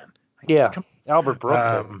Brooks fan? Yeah, Albert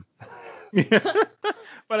Brooks.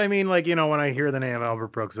 But I mean, like, when I hear the name Albert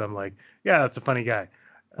Brooks, I'm like, yeah, that's a funny guy.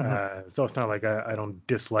 So it's not like I don't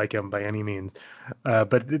dislike him by any means.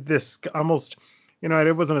 But this almost,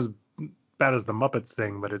 it wasn't as bad as the Muppets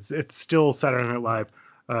thing, but it's still Saturday Night Live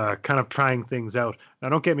kind of trying things out. Now,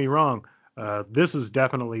 don't get me wrong. This is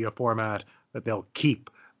definitely a format that they'll keep.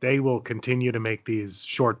 They will continue to make these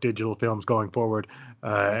short digital films going forward,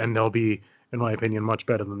 and they'll be, in my opinion, much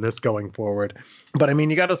better than this going forward. But I mean,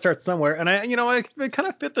 you got to start somewhere, and it kind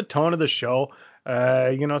of fit the tone of the show.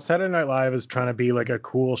 Saturday Night Live is trying to be like a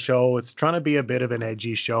cool show. It's trying to be a bit of an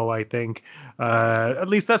edgy show, I think. At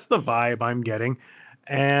least that's the vibe I'm getting.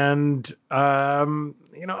 And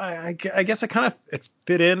I guess it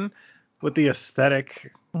fit in with the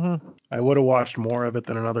aesthetic. I would have watched more of it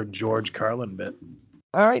than another George Carlin bit.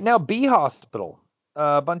 All right, now Bee Hospital.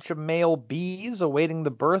 A bunch of male bees awaiting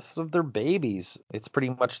the births of their babies. It's pretty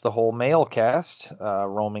much the whole male cast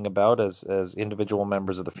roaming about as individual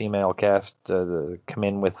members of the female cast come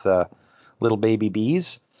in with little baby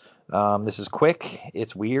bees. This is quick.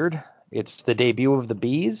 It's weird. It's the debut of the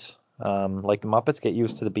bees. Like the Muppets, get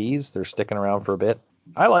used to the bees. They're sticking around for a bit.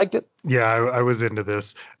 I liked it. Yeah, I was into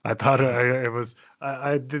this. I thought it was,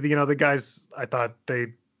 the guys, I thought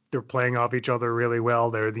they're playing off each other really well.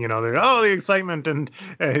 They're the excitement, and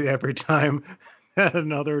every time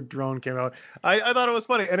another drone came out, I thought it was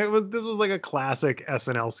funny, and this was like a classic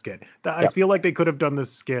SNL skit. I feel like they could have done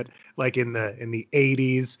this skit like in the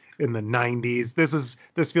 80s, in the 90s.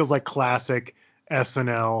 This feels like classic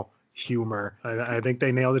SNL humor. I think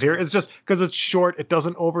they nailed it here. It's just because it's short, it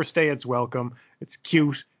doesn't overstay its welcome. It's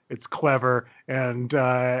cute, it's clever, and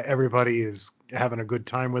everybody is having a good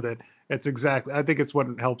time with it. I think it's what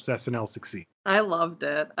helps SNL succeed. I loved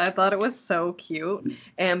it. I thought it was so cute.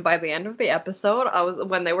 And by the end of the episode,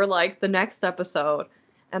 when they were like, the next episode,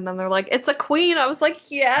 and then they're like, it's a queen. I was like,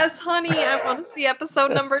 yes, honey, I want to see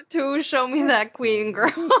episode number 2. Show me that queen,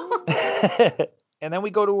 girl. And then we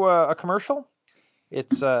go to a commercial.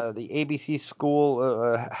 It's the ABC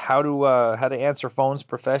School how to answer phones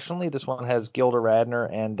professionally. This one has Gilda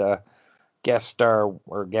Radner and guest star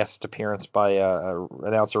or guest appearance by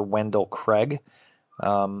announcer Wendell Craig.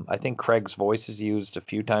 I think Craig's voice is used a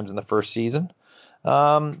few times in the first season.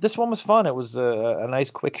 This one was fun. It was a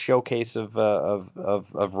nice quick showcase of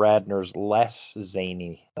Radner's less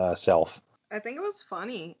zany self. I think it was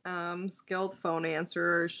funny. Skilled phone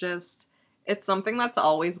answerers, just it's something that's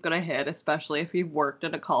always gonna hit, especially if you've worked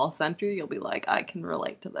at a call center. You'll be like, I can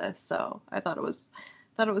relate to this. So I thought it was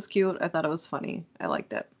cute. I thought it was funny. I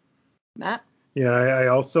liked it. Matt? Yeah, I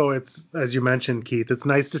also, it's, as you mentioned, Keith, it's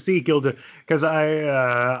nice to see Gilda, because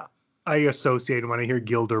I associate when I hear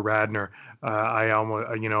Gilda Radner, I almost,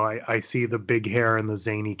 I see the big hair and the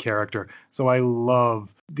zany character. So I love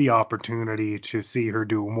the opportunity to see her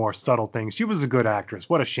do more subtle things. She was a good actress.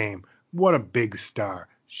 What a shame. What a big star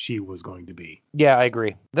she was going to be. Yeah, I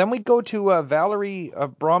agree. Then we go to Valerie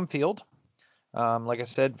Bromfield. Like I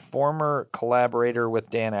said, former collaborator with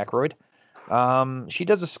Dan Aykroyd. She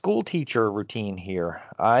does a school teacher routine here.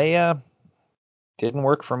 I didn't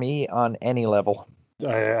work for me on any level.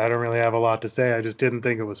 I don't really have a lot to say. I just didn't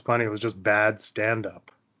think it was funny. It was just bad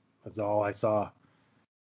stand-up. That's all I saw.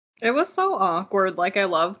 It was so awkward. Like, I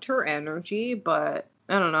loved her energy, but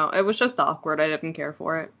I don't know. It was just awkward. I didn't care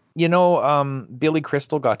for it. Billy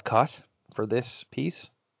Crystal got cut for this piece.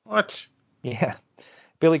 What? Yeah.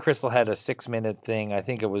 Billy Crystal had a 6-minute thing. I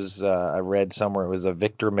think it was, I read somewhere, it was a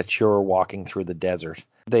Victor Mature walking through the desert.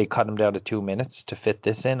 They cut him down to 2 minutes to fit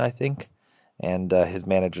this in, I think. And his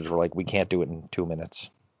managers were like, we can't do it in 2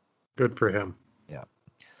 minutes. Good for him. Yeah.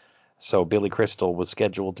 So Billy Crystal was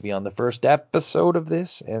scheduled to be on the first episode of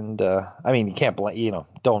this, and I mean, you can't blame,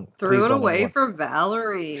 Threw it away anyone. for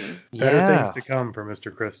Valerie. Better things Yeah, to come for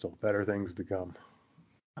Mr. Crystal. Better things to come.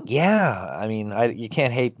 yeah. I mean, you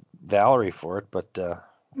can't hate Valerie for it, but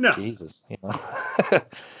No. Jesus,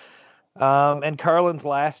 And Carlin's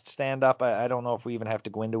last stand-up, I don't know if we even have to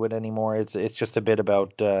go into it anymore. It's just a bit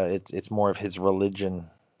about it's more of his religion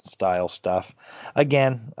style stuff.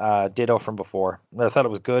 Again, ditto from before. I thought it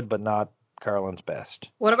was good, but not Carlin's best.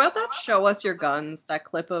 What about that Show Us Your Guns, that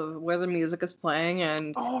clip of where the music is playing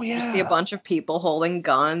and Oh you see a yeah. bunch of people holding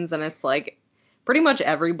guns and it's like pretty much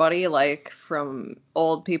everybody, like from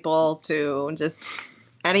old people to just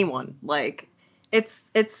anyone. Like it's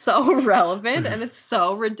so relevant and it's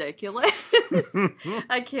so ridiculous.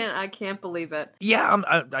 I can't believe it. Yeah, I'm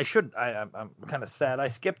kind of sad I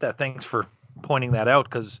skipped that. Thanks for pointing that out,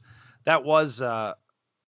 because that was that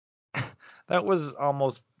was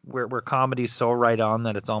almost where comedy's so right on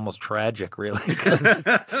that it's almost tragic, really. 'Cause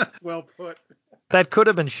Well put. that could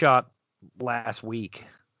have been shot last week.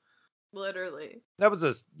 Literally. That was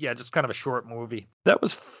just kind of a short movie. That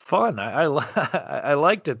was fun. I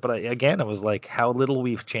liked it, but again, it was like how little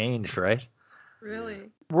we've changed, right? Really.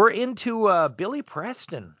 We're into Billy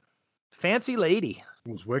Preston, Fancy Lady.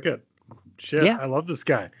 It was wicked. Shit, Yeah. I love this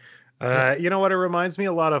guy. Yeah. You know what? It reminds me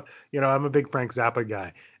a lot of, I'm a big Frank Zappa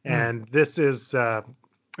guy. And this is, it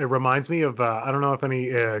reminds me of, I don't know if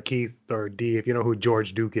any Keith or D, if you know who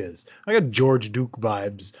George Duke is. I got George Duke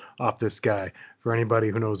vibes off this guy. For anybody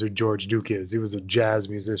who knows who George Duke is, he was a jazz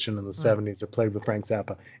musician in the 70s that played with Frank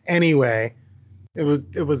Zappa. Anyway, it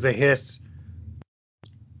was a hit.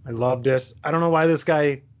 I loved it. I don't know why this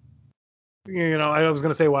guy, I was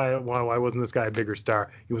gonna say why wasn't this guy a bigger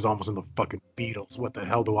star? He was almost in the fucking Beatles. What the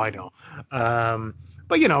hell do I know?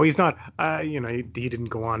 But he's not. He didn't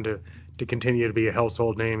go on to continue to be a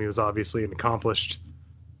household name. He was obviously an accomplished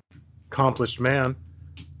man.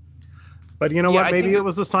 But you know what? Maybe it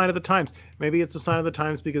was a sign of the times. Maybe it's a sign of the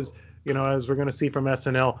times because, as we're going to see from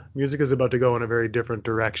SNL, music is about to go in a very different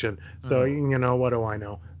direction. So, what do I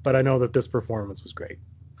know? But I know that this performance was great.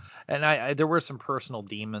 And there were some personal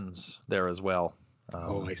demons there as well.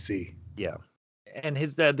 I see. Yeah. And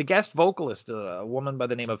the guest vocalist, a woman by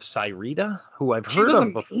the name of Cyrita, who I've heard of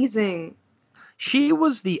before. She was amazing. She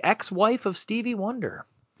was the ex-wife of Stevie Wonder.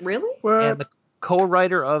 Really? What? And the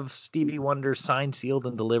co-writer of Stevie Wonder's Signed, Sealed,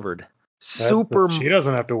 and Delivered. She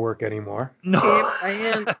doesn't have to work anymore. No.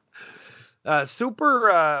 Diane.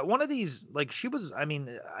 Super. One of these, like, she was. I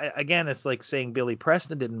mean, again, it's like saying Billy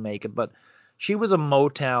Preston didn't make it, but she was a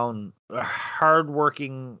Motown,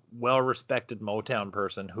 hardworking, well-respected Motown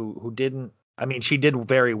person who didn't. I mean, she did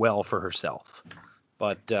very well for herself,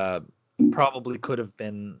 but probably could have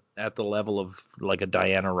been at the level of like a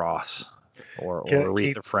Diana Ross or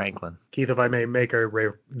Aretha Franklin. Keith, if I may make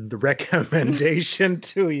the recommendation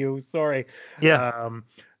to you, sorry. Yeah.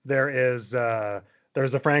 There's a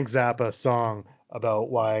Frank Zappa song about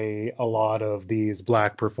why a lot of these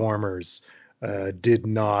black performers did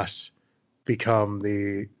not become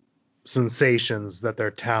the sensations that their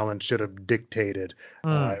talent should have dictated.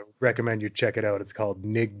 I recommend you check it out. It's called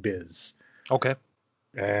Nigbiz. Okay.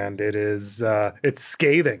 And it is it's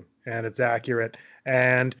scathing and it's accurate.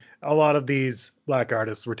 And a lot of these black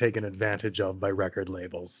artists were taken advantage of by record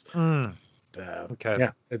labels. Okay.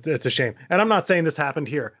 Yeah, it's a shame. And I'm not saying this happened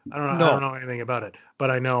here. I don't know anything about it,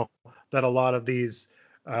 but I know that a lot of these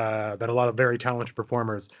that a lot of very talented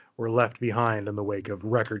performers were left behind in the wake of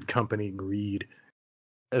record company greed.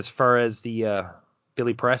 As far as the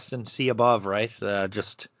Billy Preston, see above, right?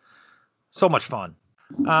 Just so much fun.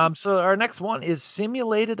 So our next one is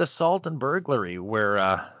Simulated Assault and Burglary, where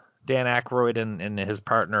Dan Aykroyd and his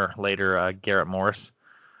partner later, Garrett Morris,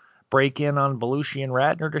 break in on Belushi and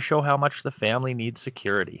Ratner to show how much the family needs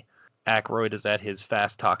security. Aykroyd is at his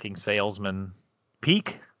fast-talking salesman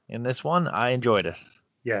peak in this one. I enjoyed it.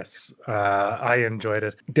 Yes, I enjoyed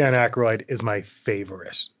it. Dan Aykroyd is my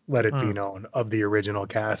favorite, let it be known, of the original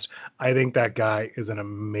cast. I think that guy is an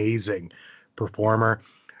amazing performer.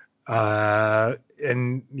 And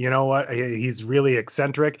you know what? He's really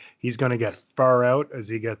eccentric. He's going to get far out as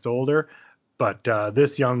he gets older. But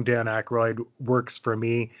this young Dan Aykroyd works for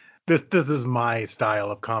me. This is my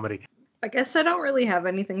style of comedy. I guess I don't really have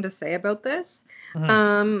anything to say about this.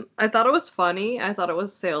 I thought it was funny. I thought it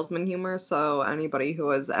was salesman humor, so anybody who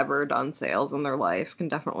has ever done sales in their life can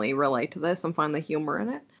definitely relate to this and find the humor in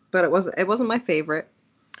it. But it wasn't my favorite.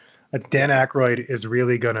 Dan Aykroyd is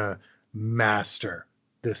really gonna master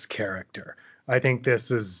this character. I think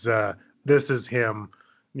this is him,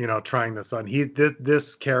 trying this on.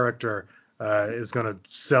 This character is gonna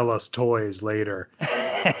sell us toys later.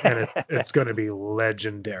 and it's going to be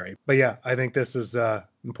legendary. But yeah, I think this is an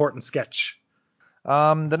important sketch.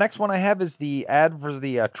 The next one I have is the ad for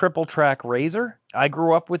the triple track razor. I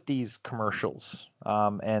grew up with these commercials,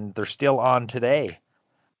 and they're still on today.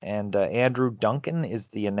 And Andrew Duncan is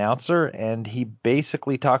the announcer, and he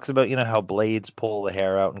basically talks about, how blades pull the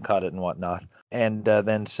hair out and cut it and whatnot. And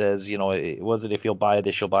then says, was it if you'll buy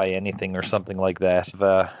this, you'll buy anything or something like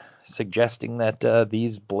that, suggesting that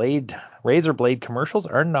these razor blade commercials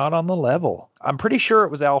are not on the level. I'm pretty sure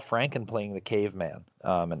it was Al Franken playing the caveman.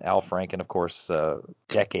 And Al Franken, of course,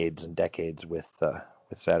 decades and decades with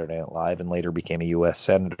Saturday Night Live, and later became a U.S.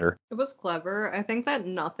 senator. It was clever. I think that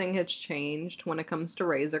nothing has changed when it comes to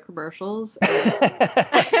razor commercials.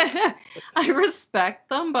 I respect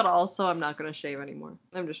them, but also I'm not going to shave anymore.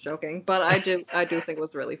 I'm just joking, but I do think it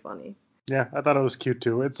was really funny. Yeah, I thought it was cute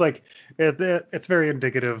too. It's like it's very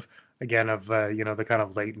indicative again of the kind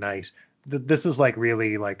of late night. This is like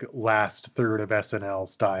really like last third of SNL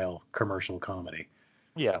style commercial comedy.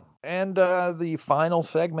 Yeah. And the final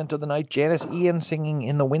segment of the night, Janis Ian singing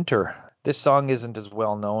In the Winter. This song isn't as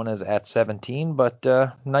well known as At 17, but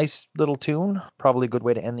nice little tune. Probably a good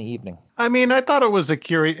way to end the evening. I mean, I thought it was a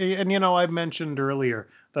curious, and I mentioned earlier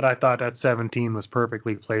that I thought At 17 was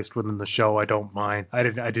perfectly placed within the show. I don't mind. I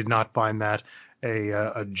did not find that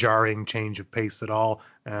a jarring change of pace at all,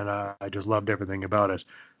 and I just loved everything about it.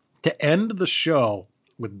 To end the show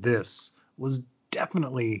with this was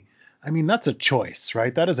definitely, I mean, that's a choice,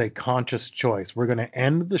 right? That is a conscious choice. We're going to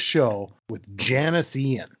end the show with Janis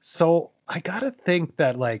Ian. So I got to think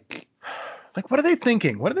that like, what are they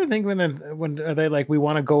thinking? What are they thinking when are they like, we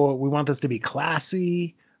want this to be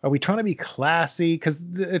classy? Are we trying to be classy? Because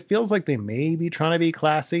it feels like they may be trying to be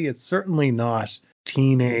classy. It's certainly not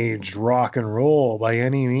teenage rock and roll by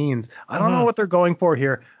any means. I don't know what they're going for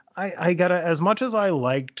here. I gotta, as much as I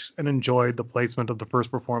liked and enjoyed the placement of the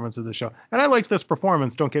first performance of the show, and I liked this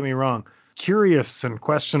performance, don't get me wrong, curious and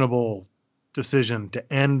questionable decision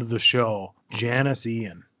to end the show, Janis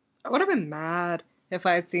Ian. I would have been mad if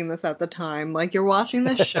I had seen this at the time. Like, you're watching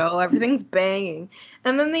this show, everything's banging,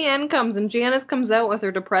 and then the end comes and Janis comes out with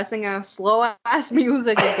her depressing ass, slow ass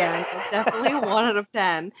music again. It's definitely a 1 out of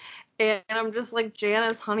 10. And I'm just like,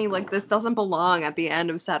 Janis, honey, like, this doesn't belong at the end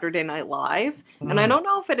of Saturday Night Live. And I don't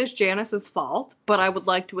know if it is Janis's fault, but I would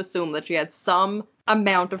like to assume that she had some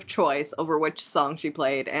amount of choice over which song she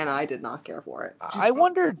played, and I did not care for it. I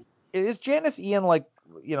wondered, is Janis Ian like,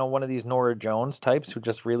 one of these Norah Jones types who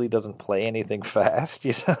just really doesn't play anything fast?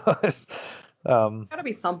 Gotta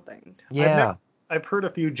be something. Yeah. I've heard a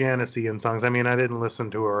few Janis Ian songs. I mean, I didn't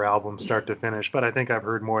listen to her album start to finish, but I think I've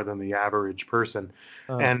heard more than the average person.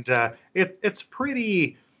 And it's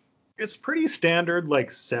pretty standard, like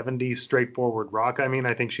 70s straightforward rock. I mean,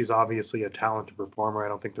 I think she's obviously a talented performer. I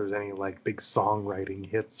don't think there's any like big songwriting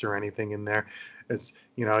hits or anything in there. It's,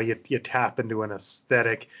 you tap into an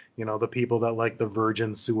aesthetic. The people that like the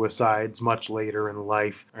Virgin Suicides much later in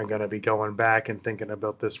life are going to be going back and thinking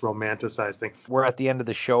about this romanticized thing. We're at the end of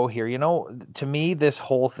the show here. To me, this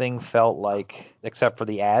whole thing felt like, except for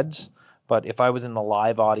the ads, but if I was in the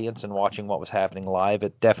live audience and watching what was happening live,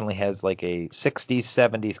 it definitely has like a 60s,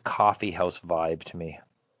 70s coffee house vibe to me.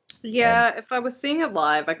 Yeah, if I was seeing it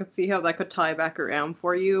live, I could see how that could tie back around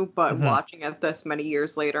for you, but watching it this many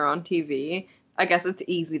years later on TV, I guess it's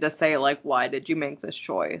easy to say, like, why did you make this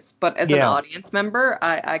choice? But as an audience member,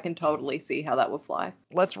 I can totally see how that would fly.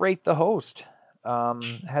 Let's rate the host. How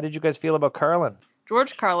did you guys feel about Carlin?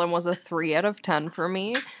 George Carlin was a 3 out of 10 for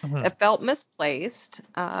me. It felt misplaced.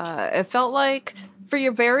 It felt like for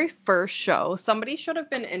your very first show, somebody should have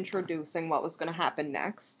been introducing what was going to happen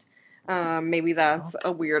next. Maybe that's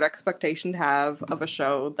a weird expectation to have of a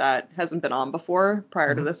show that hasn't been on before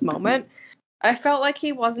prior to this moment. I felt like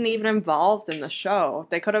he wasn't even involved in the show.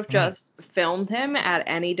 They could have just filmed him at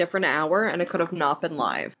any different hour, and it could have not been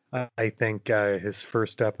live. I think his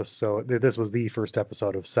first episode, this was the first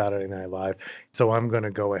episode of Saturday Night Live, so I'm going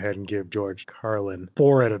to go ahead and give George Carlin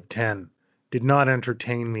 4 out of 10. Did not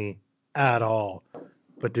entertain me at all,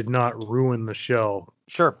 but did not ruin the show.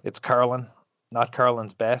 Sure, it's Carlin. Not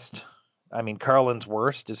Carlin's best. I mean, Carlin's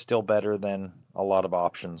worst is still better than a lot of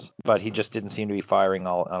options, but he just didn't seem to be firing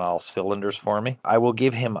on all cylinders for me. I will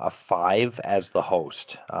give him a 5 as the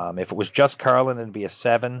host. If it was just Carlin, it'd be a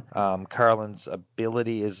 7. Carlin's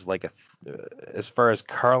ability is like as far as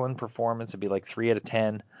Carlin performance, it'd be like 3 out of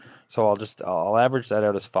 10. So I'll average that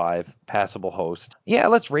out as 5. Passable host. Yeah,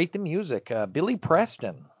 let's rate the music. Billy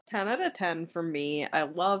Preston. 10 out of 10 for me. I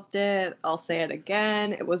loved it. I'll say it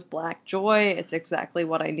again. It was Black Joy. It's exactly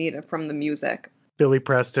what I needed from the music. Billy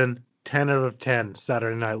Preston, 10 out of 10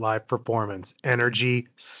 Saturday Night Live performance. Energy,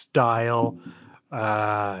 style,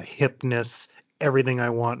 hipness, everything I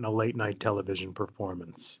want in a late night television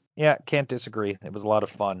performance. Yeah, can't disagree. It was a lot of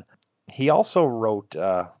fun. He also wrote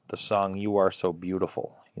the song "You Are So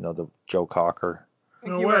Beautiful." You know, the Joe Cocker.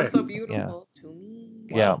 No you way. are so beautiful to me.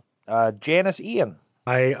 Yeah. Janice Ian.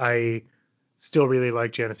 I still really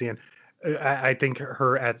like Janice Ian. I think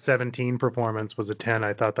her at 17 performance was a 10.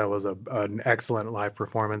 I thought that was an excellent live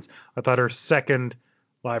performance. I thought her second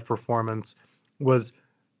live performance was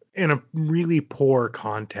in a really poor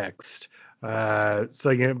context.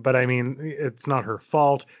 But I mean, it's not her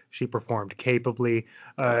fault. She performed capably.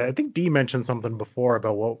 I think Dee mentioned something before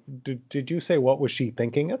about what did you say? What was she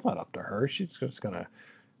thinking? It's not up to her. She's got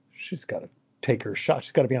to take her shot.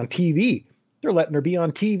 She's got to be on TV. They're letting her be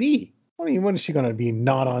on TV. I mean, when is she going to be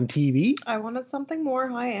not on TV? I wanted something more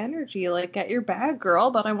high energy. Like, get your bag,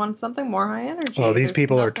 girl, but I wanted something more high energy. Oh, these There's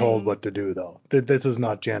people are nothing- told what to do, though. This is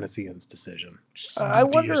not Janice Ian's decision. I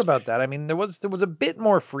wonder about that. I mean, there was a bit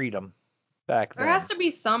more freedom back then. There has to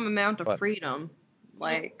be some amount of But- freedom.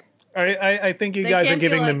 Like, I think you They guys are can't be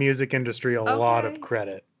giving the like, music industry a lot okay, of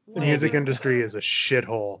credit. The well, music we- industry is a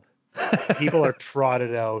shithole. People are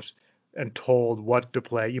trotted out and told what to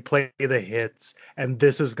play. You play the hits, and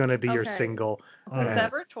this is going to be your Okay. single.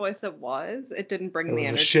 whatever choice it was, it didn't bring It the was a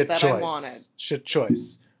energy shit that choice. I wanted. Shit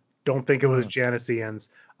choice. Don't think it was Janice Ian's.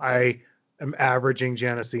 I am averaging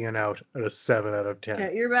Janice Ian out at a 7 out of 10.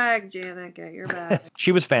 Get your bag, Janet. Get your bag.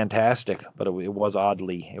 She was fantastic, but it was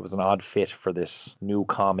an odd fit for this new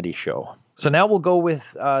comedy show. So now we'll go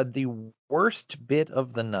with the worst bit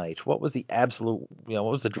of the night. What was the what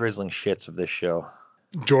was the drizzling shits of this show?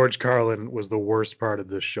 George Carlin was the worst part of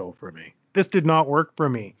this show for me. This did not work for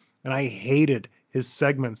me, and I hated his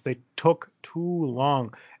segments. They took too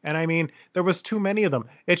long, and I mean, there was too many of them.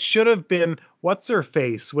 It should have been what's her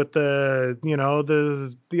face with the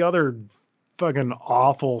other fucking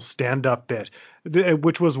awful stand-up bit,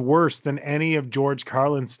 which was worse than any of George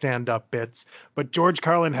Carlin's stand-up bits. But George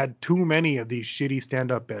Carlin had too many of these shitty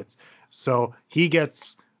stand-up bits, so he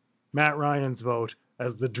gets Matt Ryan's vote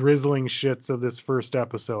as the drizzling shits of this first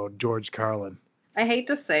episode, George Carlin. I hate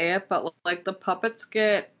to say it, but like the puppet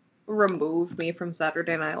skit removed me from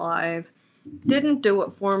Saturday Night Live. Didn't do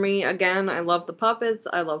it for me. Again, I love the puppets.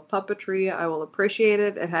 I love puppetry. I will appreciate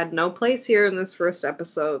it. It had no place here in this first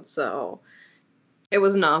episode, so it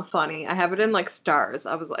was not funny. I have it in like stars.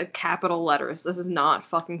 I was like capital letters. This is not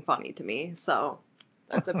fucking funny to me. So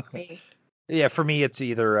that's it for me. Yeah, for me it's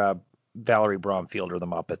either Valerie Bromfield or the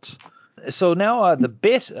Muppets. So now the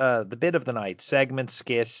bit of the night, segment,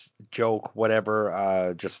 skit, joke,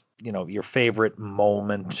 whatever, just your favorite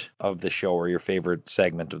moment of the show or your favorite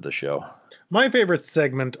segment of the show. My favorite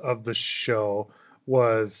segment of the show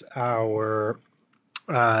was our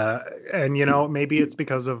and maybe it's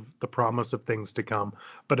because of the promise of things to come,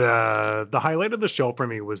 but the highlight of the show for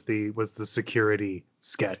me was the security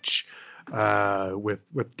sketch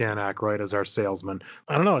with Dan Aykroyd as our salesman.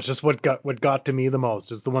 I don't know, it's just what got to me the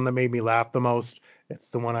most. It's the one that made me laugh the most. It's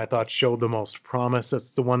the one I thought showed the most promise.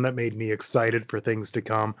 It's the one that made me excited for things to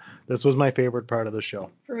come. This was my favorite part of the show.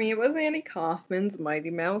 For me, it was Andy Kaufman's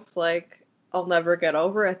Mighty Mouse. Like, I'll never get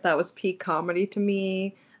over it. That was peak comedy to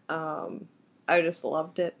me. I just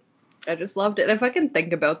loved it. If I can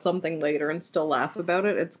think about something later and still laugh about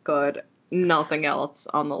it, it's good. Nothing else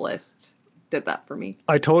on the list did that for me.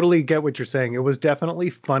 I totally get what you're saying. It was definitely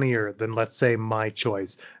funnier than, let's say, My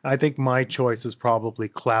Choice. I think My Choice is probably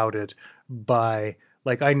clouded by,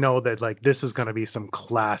 like, I know that, like, this is going to be some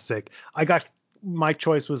classic. My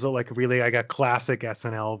Choice was I got classic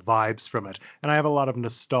SNL vibes from it. And I have a lot of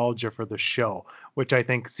nostalgia for the show, which I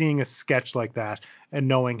think seeing a sketch like that and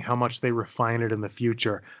knowing how much they refine it in the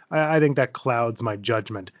future, I think that clouds my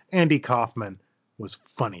judgment. Andy Kaufman was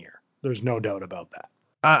funnier. There's no doubt about that.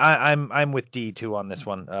 I'm with D too on this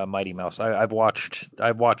one. Mighty Mouse. I've watched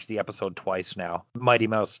the episode twice now. Mighty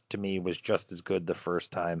Mouse to me was just as good the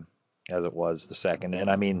first time as it was the second. And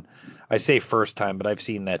I mean, I say first time, but I've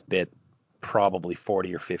seen that bit probably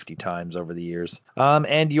 40 or 50 times over the years.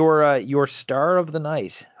 And your star of the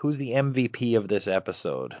night, who's the MVP of this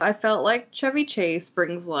episode? I felt like Chevy Chase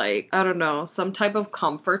brings, like, I don't know, some type of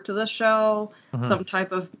comfort to the show, some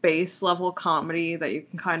type of base level comedy that you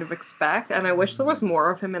can kind of expect. And I wish there was more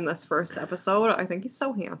of him in this first episode. I think he's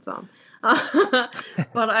so handsome.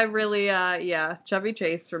 But I really, Chevy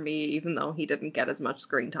Chase for me, even though he didn't get as much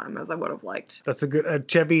screen time as I would have liked. That's a good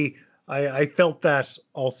Chevy. I felt that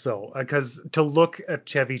also, because to look at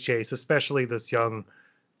Chevy Chase, especially this young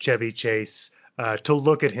Chevy Chase, to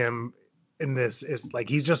look at him in this is like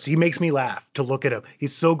he makes me laugh to look at him.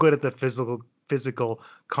 He's so good at the physical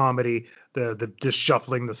comedy, the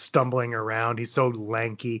shuffling, the stumbling around. He's so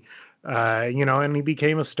lanky. And he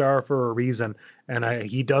became a star for a reason. And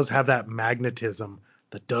he does have that magnetism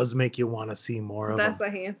that does make you want to see more of him. That's a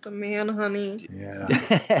handsome man, honey.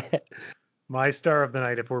 Yeah. My star of the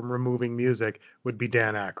night, if we're removing music, would be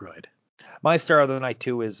Dan Aykroyd. My star of the night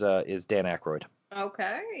too is Dan Aykroyd.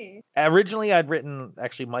 Okay. Originally, I'd written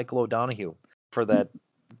actually Michael O'Donoghue for that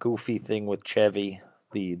goofy thing with Chevy,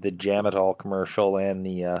 the Jamitol commercial, and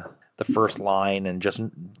the first line, and just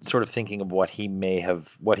sort of thinking of what he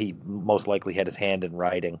most likely had his hand in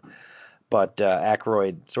writing. But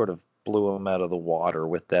Aykroyd sort of blew him out of the water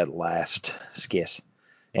with that last skit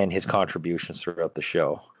and his contributions throughout the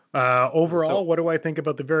show. Overall, what do I think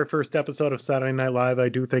about the very first episode of Saturday Night Live? I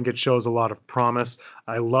do think it shows a lot of promise.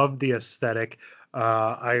 I love the aesthetic.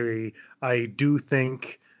 I do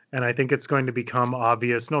think, and I think it's going to become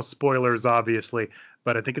obvious, no spoilers obviously,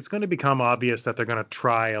 but I think it's going to become obvious that they're going to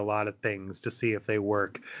try a lot of things to see if they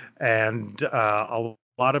work. And a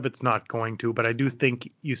lot of it's not going to, but I do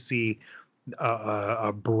think you see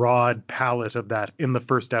a broad palette of that in the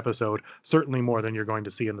first episode, certainly more than you're going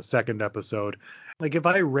to see in the second episode. Like, if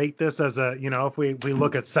I rate this as if we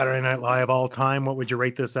look at Saturday Night Live all time, what would you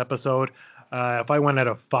rate this episode? If I went at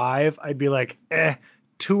a 5, I'd be like,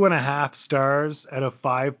 2.5 stars out of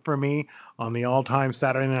 5 for me on the all-time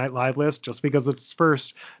Saturday Night Live list. Just because it's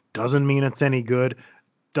first doesn't mean it's any good.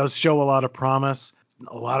 Does show a lot of promise.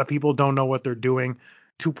 A lot of people don't know what they're doing.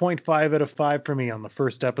 2.5 out of 5 for me on the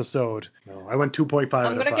first episode. No, I went 2.5 out of 5.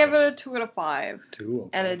 I'm going to give it a 2 out of 5. 2, okay.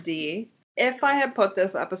 And a D. If I had put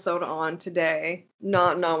this episode on today,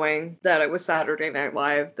 not knowing that it was Saturday Night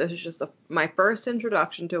Live, this is just my first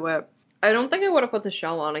introduction to it, I don't think I would have put the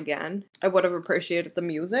show on again. I would have appreciated the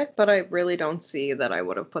music, but I really don't see that I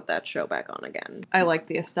would have put that show back on again. I like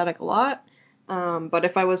the aesthetic a lot, but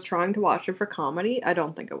if I was trying to watch it for comedy, I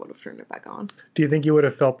don't think I would have turned it back on. Do you think you would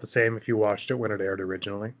have felt the same if you watched it when it aired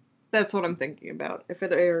originally? That's what I'm thinking about. If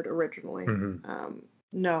it aired originally, Mm-hmm.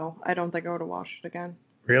 No, I don't think I would have watched it again.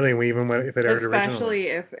 Really? Even if it aired originally? Especially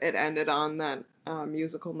if it ended on that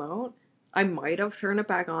musical note. I might have turned it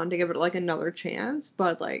back on to give it like another chance,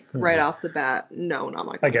 but right off the bat, no, not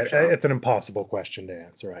my kind of show. It's an impossible question to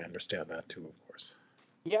answer. I understand that too, of course.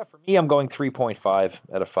 Yeah, for me, I'm going 3.5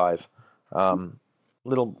 out of 5.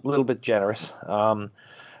 Little bit generous.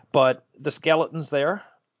 But the skeleton's there.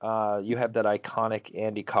 You have that iconic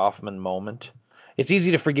Andy Kaufman moment. It's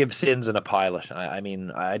easy to forgive sins in a pilot. I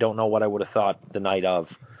mean, I don't know what I would have thought the night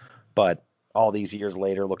of, but all these years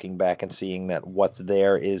later, looking back and seeing that what's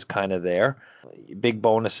there is kind of there. Big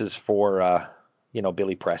bonuses for,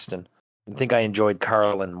 Billy Preston. I think I enjoyed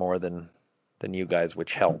Carlin more than you guys,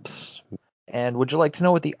 which helps. And would you like to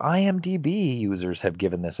know what the IMDb users have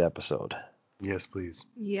given this episode? Yes, please.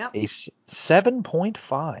 Yep. A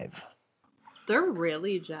 7.5. They're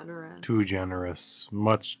really generous. Too generous.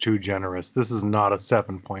 Much too generous. This is not a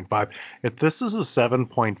 7.5. If this is a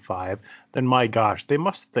 7.5, then my gosh, they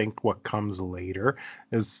must think what comes later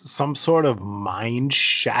is some sort of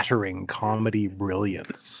mind-shattering comedy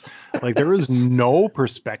brilliance. Like, there is no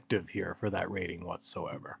perspective here for that rating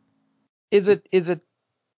whatsoever. Is it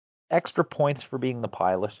extra points for being the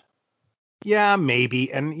pilot? Yeah,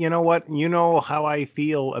 maybe. And you know what? You know how I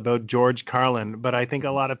feel about George Carlin, but I think a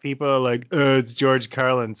lot of people are like, it's George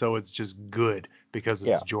Carlin, so it's just good because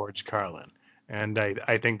it's George Carlin. And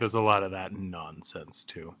I think there's a lot of that nonsense,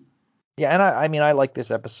 too. Yeah, and I like this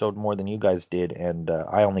episode more than you guys did, and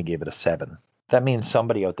I only gave it a 7. That means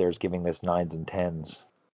somebody out there is giving this 9s and 10s.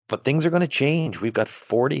 But things are going to change. We've got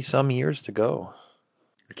 40-some years to go.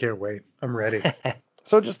 I can't wait. I'm ready.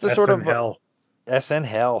 So just a sort of... hell. SN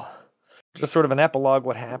hell. Just sort of an epilogue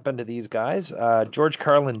what happened to these guys. George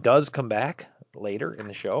Carlin does come back later in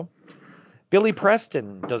the show. Billy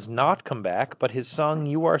Preston does not come back, but his song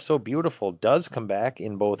You Are So Beautiful does come back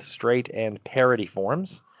in both straight and parody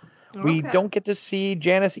forms. Okay. We don't get to see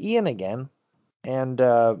Janice Ian again. And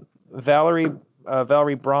Valerie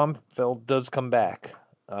Bromfield does come back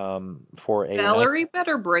for a... Valerie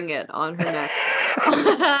better bring it on her next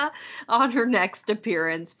on her next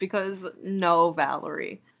appearance, because no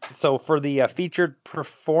Valerie. So for the featured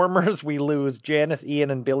performers, we lose Janice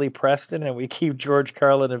Ian and Billy Preston, and we keep George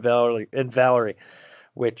Carlin and Valerie,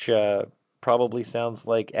 which probably sounds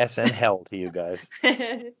like SN hell to you guys.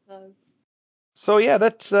 It does. So yeah,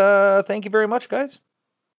 that's thank you very much, guys.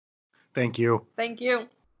 Thank you. Thank you.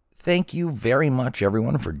 Thank you very much,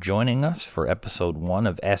 everyone, for joining us for episode 1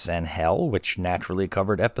 of SN Hell, which naturally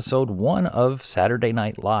covered episode 1 of Saturday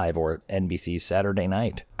Night Live, or NBC's Saturday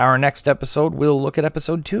Night. Our next episode, we'll look at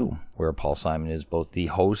episode 2, where Paul Simon is both the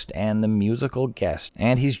host and the musical guest,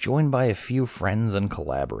 and he's joined by a few friends and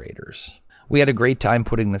collaborators. We had a great time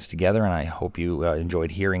putting this together, and I hope you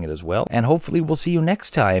enjoyed hearing it as well. And hopefully we'll see you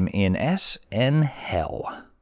next time in SN Hell.